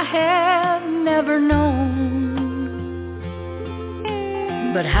I have never known.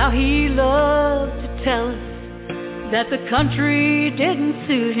 But how he loved to tell us that the country didn't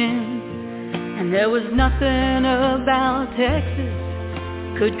suit him, and there was nothing about Texas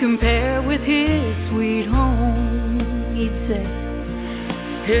could compare with his sweet home. He'd say,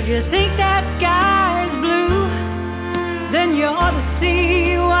 if you think that sky is blue, then you ought to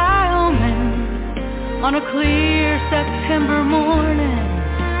see Wyoming on a clear September morning.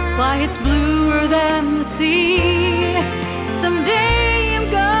 Why, it's bluer than the sea. Someday I'm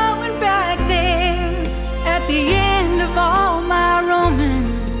going back there at the end of all my roaming.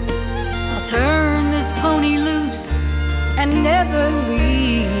 I'll turn this pony loose and never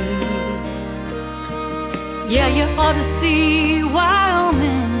leave. Yeah, you ought to see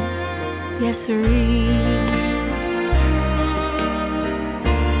Wyoming, yes sirree.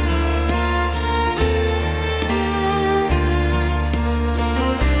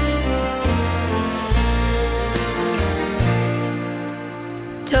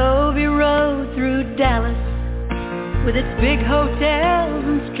 Toby rode through Dallas with its big hotels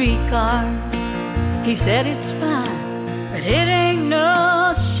and streetcars. He said it's fine, but it ain't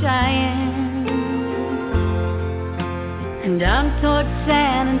no Cheyenne. And down toward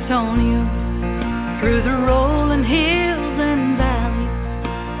San Antonio, through the rolling hills and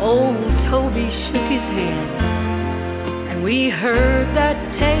valleys, old Toby shook his head, and we heard that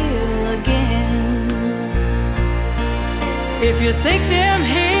tale again. If you think them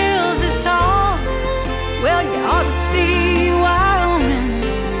hills is tall, well, you ought to see Wyoming,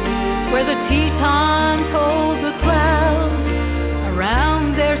 where the Tetons hold the clouds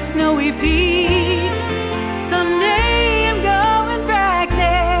around their snowy peaks. Someday I'm going back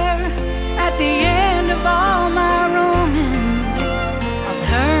there at the end of all my roaming. I'll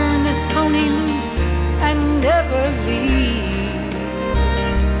turn this pony loose and never leave.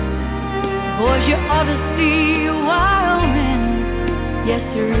 Boys, you ought to see Wyoming, yes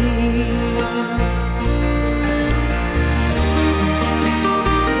sirree.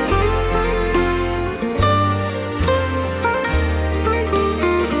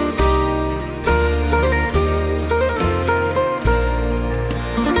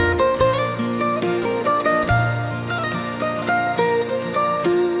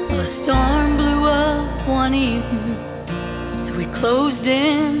 Closed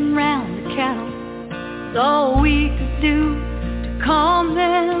in round the cattle, it's all we could do to calm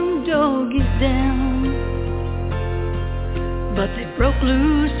them doggies down. But they broke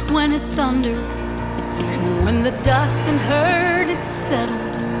loose when it thundered, and when the dust and herd had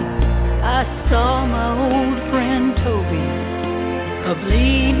settled, I saw my old friend Toby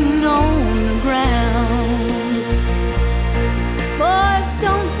a-bleeding on the ground. Boys,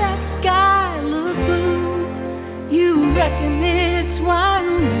 don't that sky look blue? You reckon it's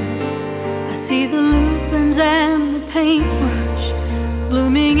Wyoming? I see the lupins and the paintbrush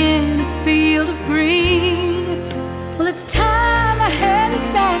blooming in a field of green. Well, it's time I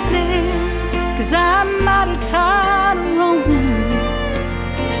headed back there, 'cause I'm mighty tired of roaming.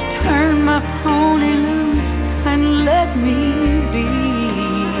 Just turn my pony loose and let me be.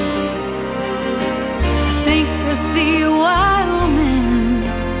 I think I see Wyoming,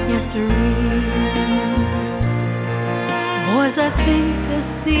 yes sirree. Boys, I think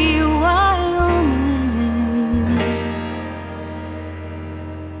I see Wyoming.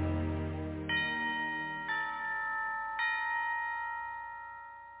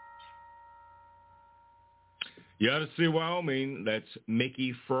 You ought to see Wyoming. That's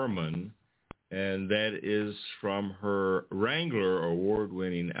Mickey Furman, and that is from her Wrangler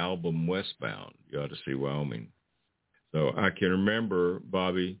award-winning album Westbound. You ought to see Wyoming. So I can remember,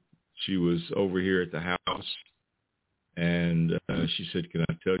 Bobbi, she was over here at the house, and she said, "Can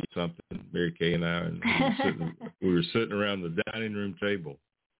I tell you something?" Mary Kay and I, and we were sitting around the dining room table,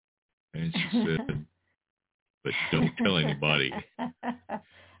 and she said, "But don't tell anybody,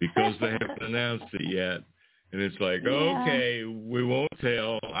 because they haven't announced it yet." And it's like, okay, we won't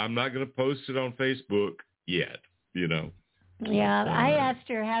tell. I'm not going to post it on Facebook yet, you know. Yeah, I asked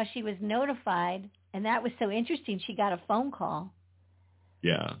her how she was notified, and that was so interesting. She got a phone call.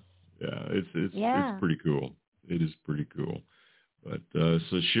 Yeah. It's pretty cool. It is pretty cool. But so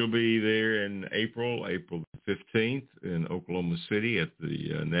she'll be there in April the 15th in Oklahoma City at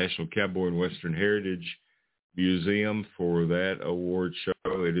the National Cowboy and Western Heritage Museum for that award show.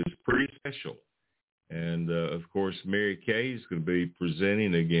 It is pretty special. And, of course, Mary Kaye is going to be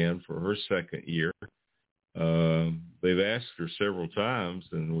presenting again for her second year. They've asked her several times,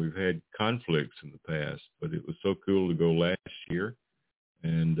 and we've had conflicts in the past, but it was so cool to go last year.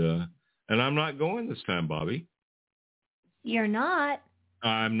 And I'm not going this time, Bobbi. You're not?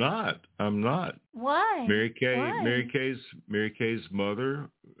 I'm not. Why? Mary Kaye's mother,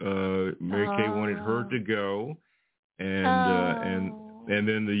 Mary Kaye wanted her to go, and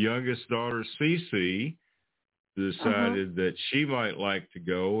then the youngest daughter, Cece, decided that she might like to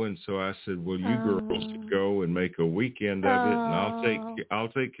go, and so I said, "Well, you girls should go and make a weekend of it, and I'll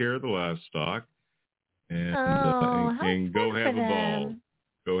take care of the livestock, and go have a ball.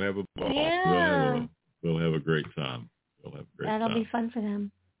 Go have a ball. Yeah. They'll have a great time. That'll be fun for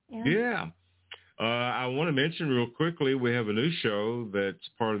them. Yeah. I want to mention real quickly, we have a new show that's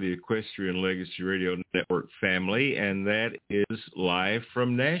part of the Equestrian Legacy Radio Network family, and that is live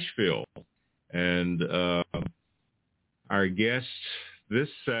from Nashville. And our guests this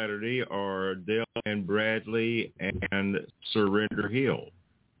Saturday are Dale and Bradley and Surrender Hill,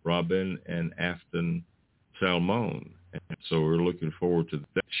 Robin and Afton Salmon. And so we're looking forward to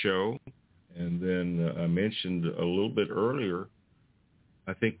that show. And then I mentioned a little bit earlier,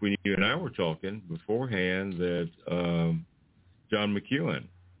 I think when you and I were talking beforehand, that John McEwen,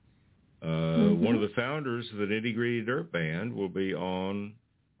 one of the founders of the Nitty Gritty Dirt Band, will be on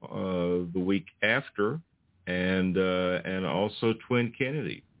the week after, and also Twin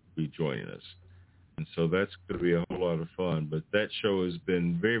Kennedy will be joining us. And so that's going to be a whole lot of fun. But that show has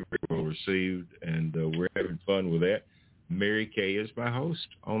been very, very well received, and we're having fun with that. Mary Kaye is my host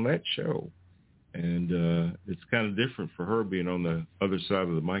on that show. And it's kind of different for her being on the other side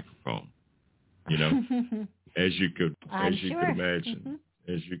of the microphone, you know, as you could imagine.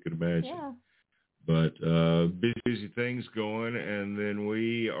 Yeah. But busy things going, and then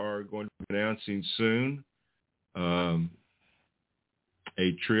we are going to be announcing soon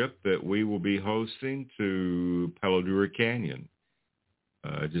a trip that we will be hosting to Palo Duro Canyon,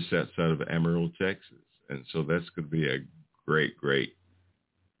 just outside of Amarillo, Texas. And so that's going to be a great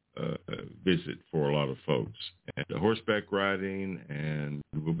visit for a lot of folks, and horseback riding, and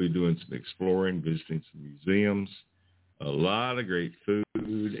we'll be doing some exploring, visiting some museums, a lot of great food,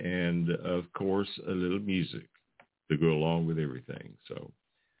 and of course a little music to go along with everything. So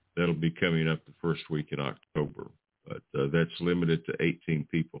that'll be coming up the first week in October, but that's limited to 18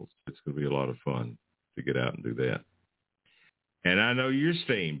 people. So it's going to be a lot of fun to get out and do that. And I know you're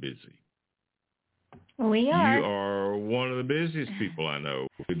staying busy. We are. You are one of the busiest people I know,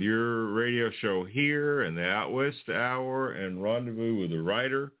 with your radio show here and the Out West Hour and Rendezvous with the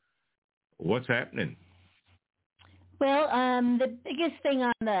Writer. What's happening? Well, the biggest thing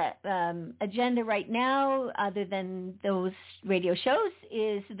on the agenda right now, other than those radio shows,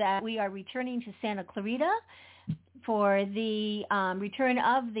 is that we are returning to Santa Clarita for the return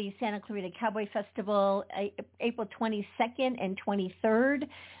of the Santa Clarita Cowboy Festival, April 22nd and 23rd.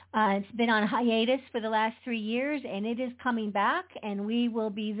 It's been on hiatus for the last 3 years, and it is coming back, and we will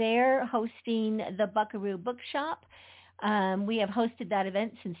be there hosting the Buckaroo Bookshop. We have hosted that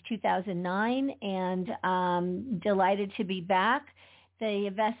event since 2009, and delighted to be back. The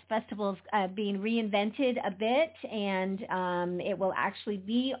festival is being reinvented a bit, and it will actually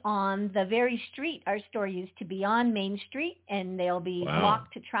be on the very street our store used to be on, Main Street, and they'll be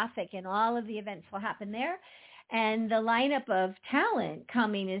blocked to traffic, and all of the events will happen there. And the lineup of talent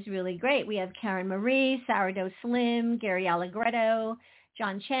coming is really great. We have Karen Marie, Sourdough Slim, Gary Allegretto,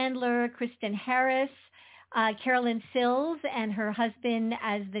 John Chandler, Kristen Harris, Carolyn Sills and her husband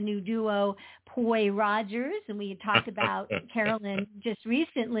as the new duo, Poi Rogers. And we had talked about Carolyn just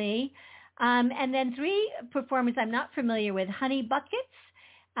recently. And then 3 performers I'm not familiar with, Honey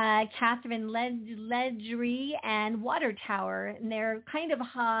Buckets, Catherine Ledgery, and Water Tower. And they're kind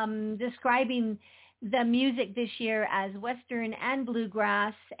of describing the music this year as Western and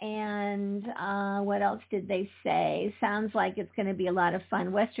bluegrass, and what else did they say? Sounds like it's going to be a lot of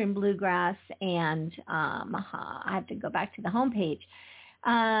fun. Western, bluegrass, and I have to go back to the homepage.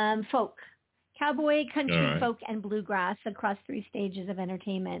 Folk, cowboy, country, folk, and bluegrass across 3 stages of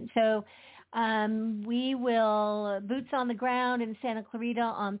entertainment. So we will boots on the ground in Santa Clarita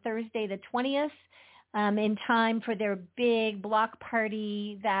on Thursday the 20th. In time for their big block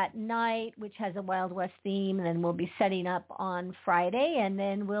party that night, which has a Wild West theme, and then we'll be setting up on Friday, and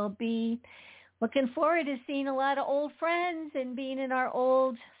then we'll be looking forward to seeing a lot of old friends and being in our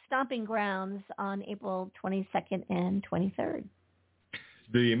old stomping grounds on April 22nd and 23rd.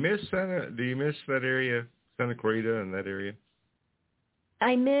 Do you miss that area, Santa Clarita and that area?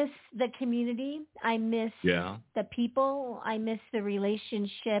 I miss the community. I miss the people. I miss the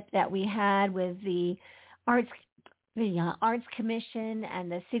relationship that we had with the Arts Commission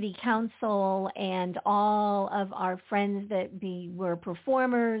and the City Council and all of our friends that were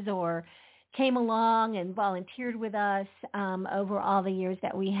performers or came along and volunteered with us over all the years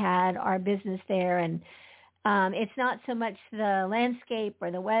that we had our business there. And it's not so much the landscape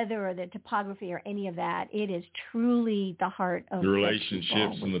or the weather or the topography or any of that. It is truly the heart of the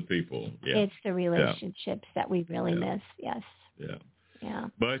relationships and the people. Yeah. It's the relationships that we really miss. Yes. Yeah. Yeah.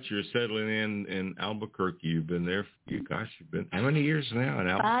 But you're settling in Albuquerque. You've been there. You've been how many years now in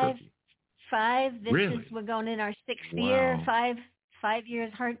Albuquerque? Five. Really? We're going in our sixth year. 5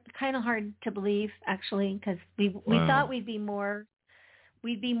 years. Kind of hard to believe, actually, because we thought we'd be more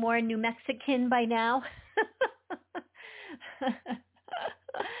New Mexican by now.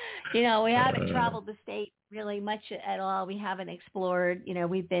 We haven't traveled the state really much at all. We haven't explored.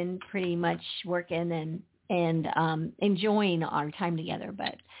 We've been pretty much working and enjoying our time together.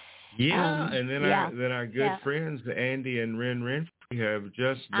 But and then our good friends Andy and Ren Renfrey have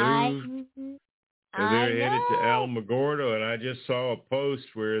just moved. They're headed to Alamogordo, and I just saw a post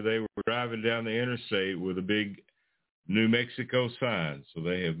where they were driving down the interstate with a big New Mexico sign. So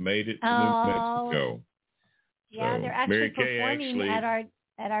they have made it to New Mexico. Yeah, so they're actually Mary Kay performing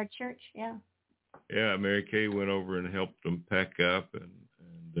at our church. Yeah. Yeah, Mary Kay went over and helped them pack up and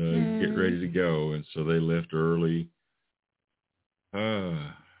get ready to go, and so they left early.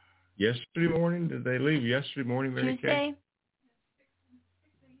 Yesterday morning, did they leave yesterday morning, Mary Kay?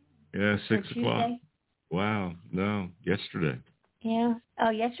 Yeah, 6 o'clock. Wow, no, yesterday. Yeah. Oh,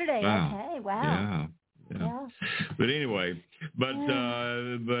 yesterday. Wow. Okay. Wow. Yeah. But anyway, but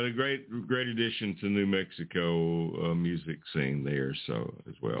a great addition to New Mexico music scene there, so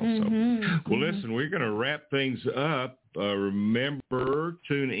as well. So, listen, we're going to wrap things up. Remember,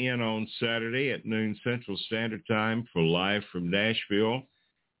 tune in on Saturday at noon Central Standard Time for Live from Nashville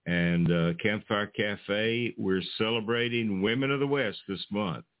and Campfire Cafe. We're celebrating Women of the West this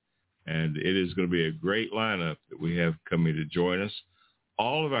month, and it is going to be a great lineup that we have coming to join us.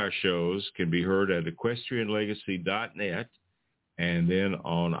 All of our shows can be heard at EQUESTRIANLEGACY.net and then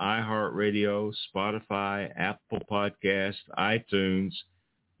on iHeart, Spotify, Apple Podcasts, iTunes.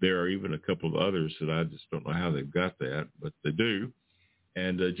 There are even a couple of others that I just don't know how they've got that, but they do.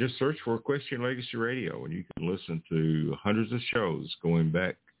 And just search for Equestrian Legacy Radio, and you can listen to hundreds of shows going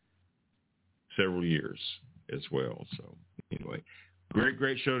back several years as well. So anyway,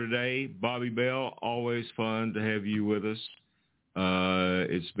 great show today. Bobbi Bell, always fun to have you with us.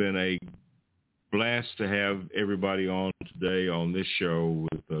 It's been a blast to have everybody on today on this show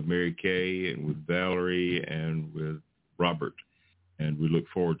with Mary Kay and with Valerie and with Robert. And we look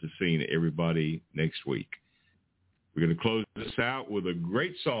forward to seeing everybody next week. We're going to close this out with a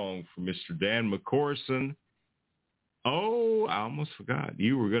great song from Mr. Dan McCorson. Oh, I almost forgot.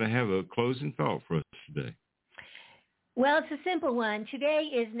 You were going to have a closing thought for us today. Well, it's a simple one. Today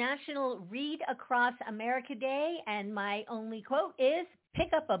is National Read Across America Day, and my only quote is,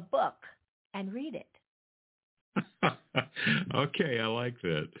 pick up a book and read it. Okay, I like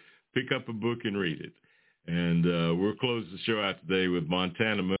that. Pick up a book and read it. And we'll close the show out today with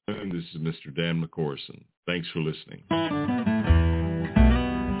Montana Moon. This is Mr. Dan McCorson. Thanks for listening.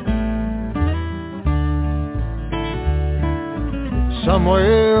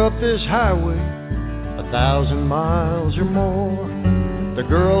 Somewhere up this highway, 1,000 miles or more, the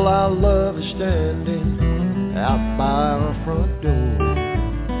girl I love is standing out by our front door.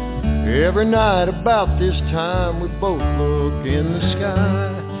 Every night about this time we both look in the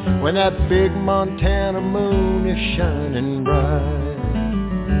sky, when that big Montana moon is shining bright.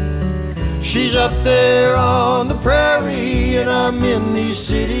 She's up there on the prairie and I'm in these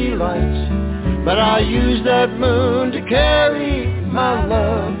city lights, but I use that moon to carry my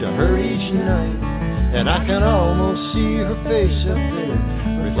love to her each night. And I can almost see her face up there,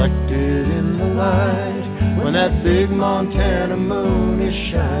 reflected in the light, when that big Montana moon is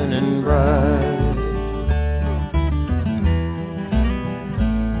shining bright.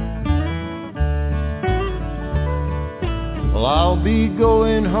 Well, I'll be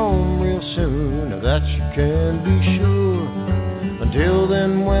going home real soon, that you can be sure. Until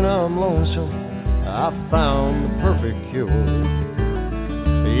then, when I'm lonesome, I've found the perfect cure.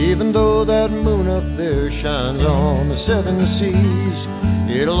 Even though that moon up there shines on the 7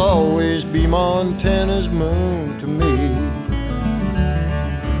 seas, it'll always be Montana's moon to me.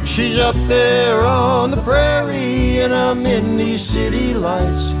 She's up there on the prairie and I'm in these city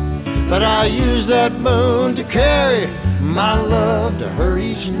lights, but I use that moon to carry my love to her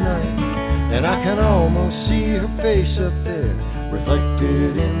each night. And I can almost see her face up there,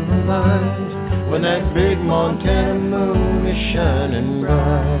 reflected in the light, when that big Montana moon is shining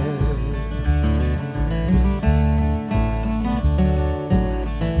bright.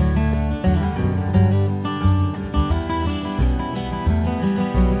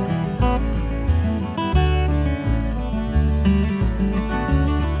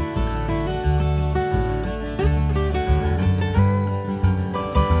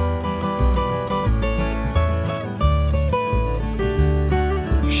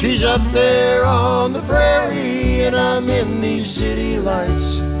 She's up there on the prairie and I'm in these city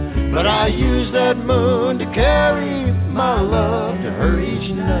lights, but I use that moon to carry my love to her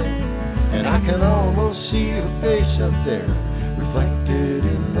each night. And I can almost see her face up there, reflected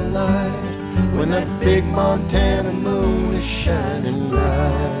in the light, when that big Montana moon is shining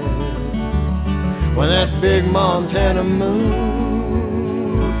bright. When that big Montana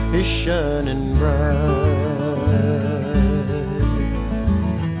moon is shining bright.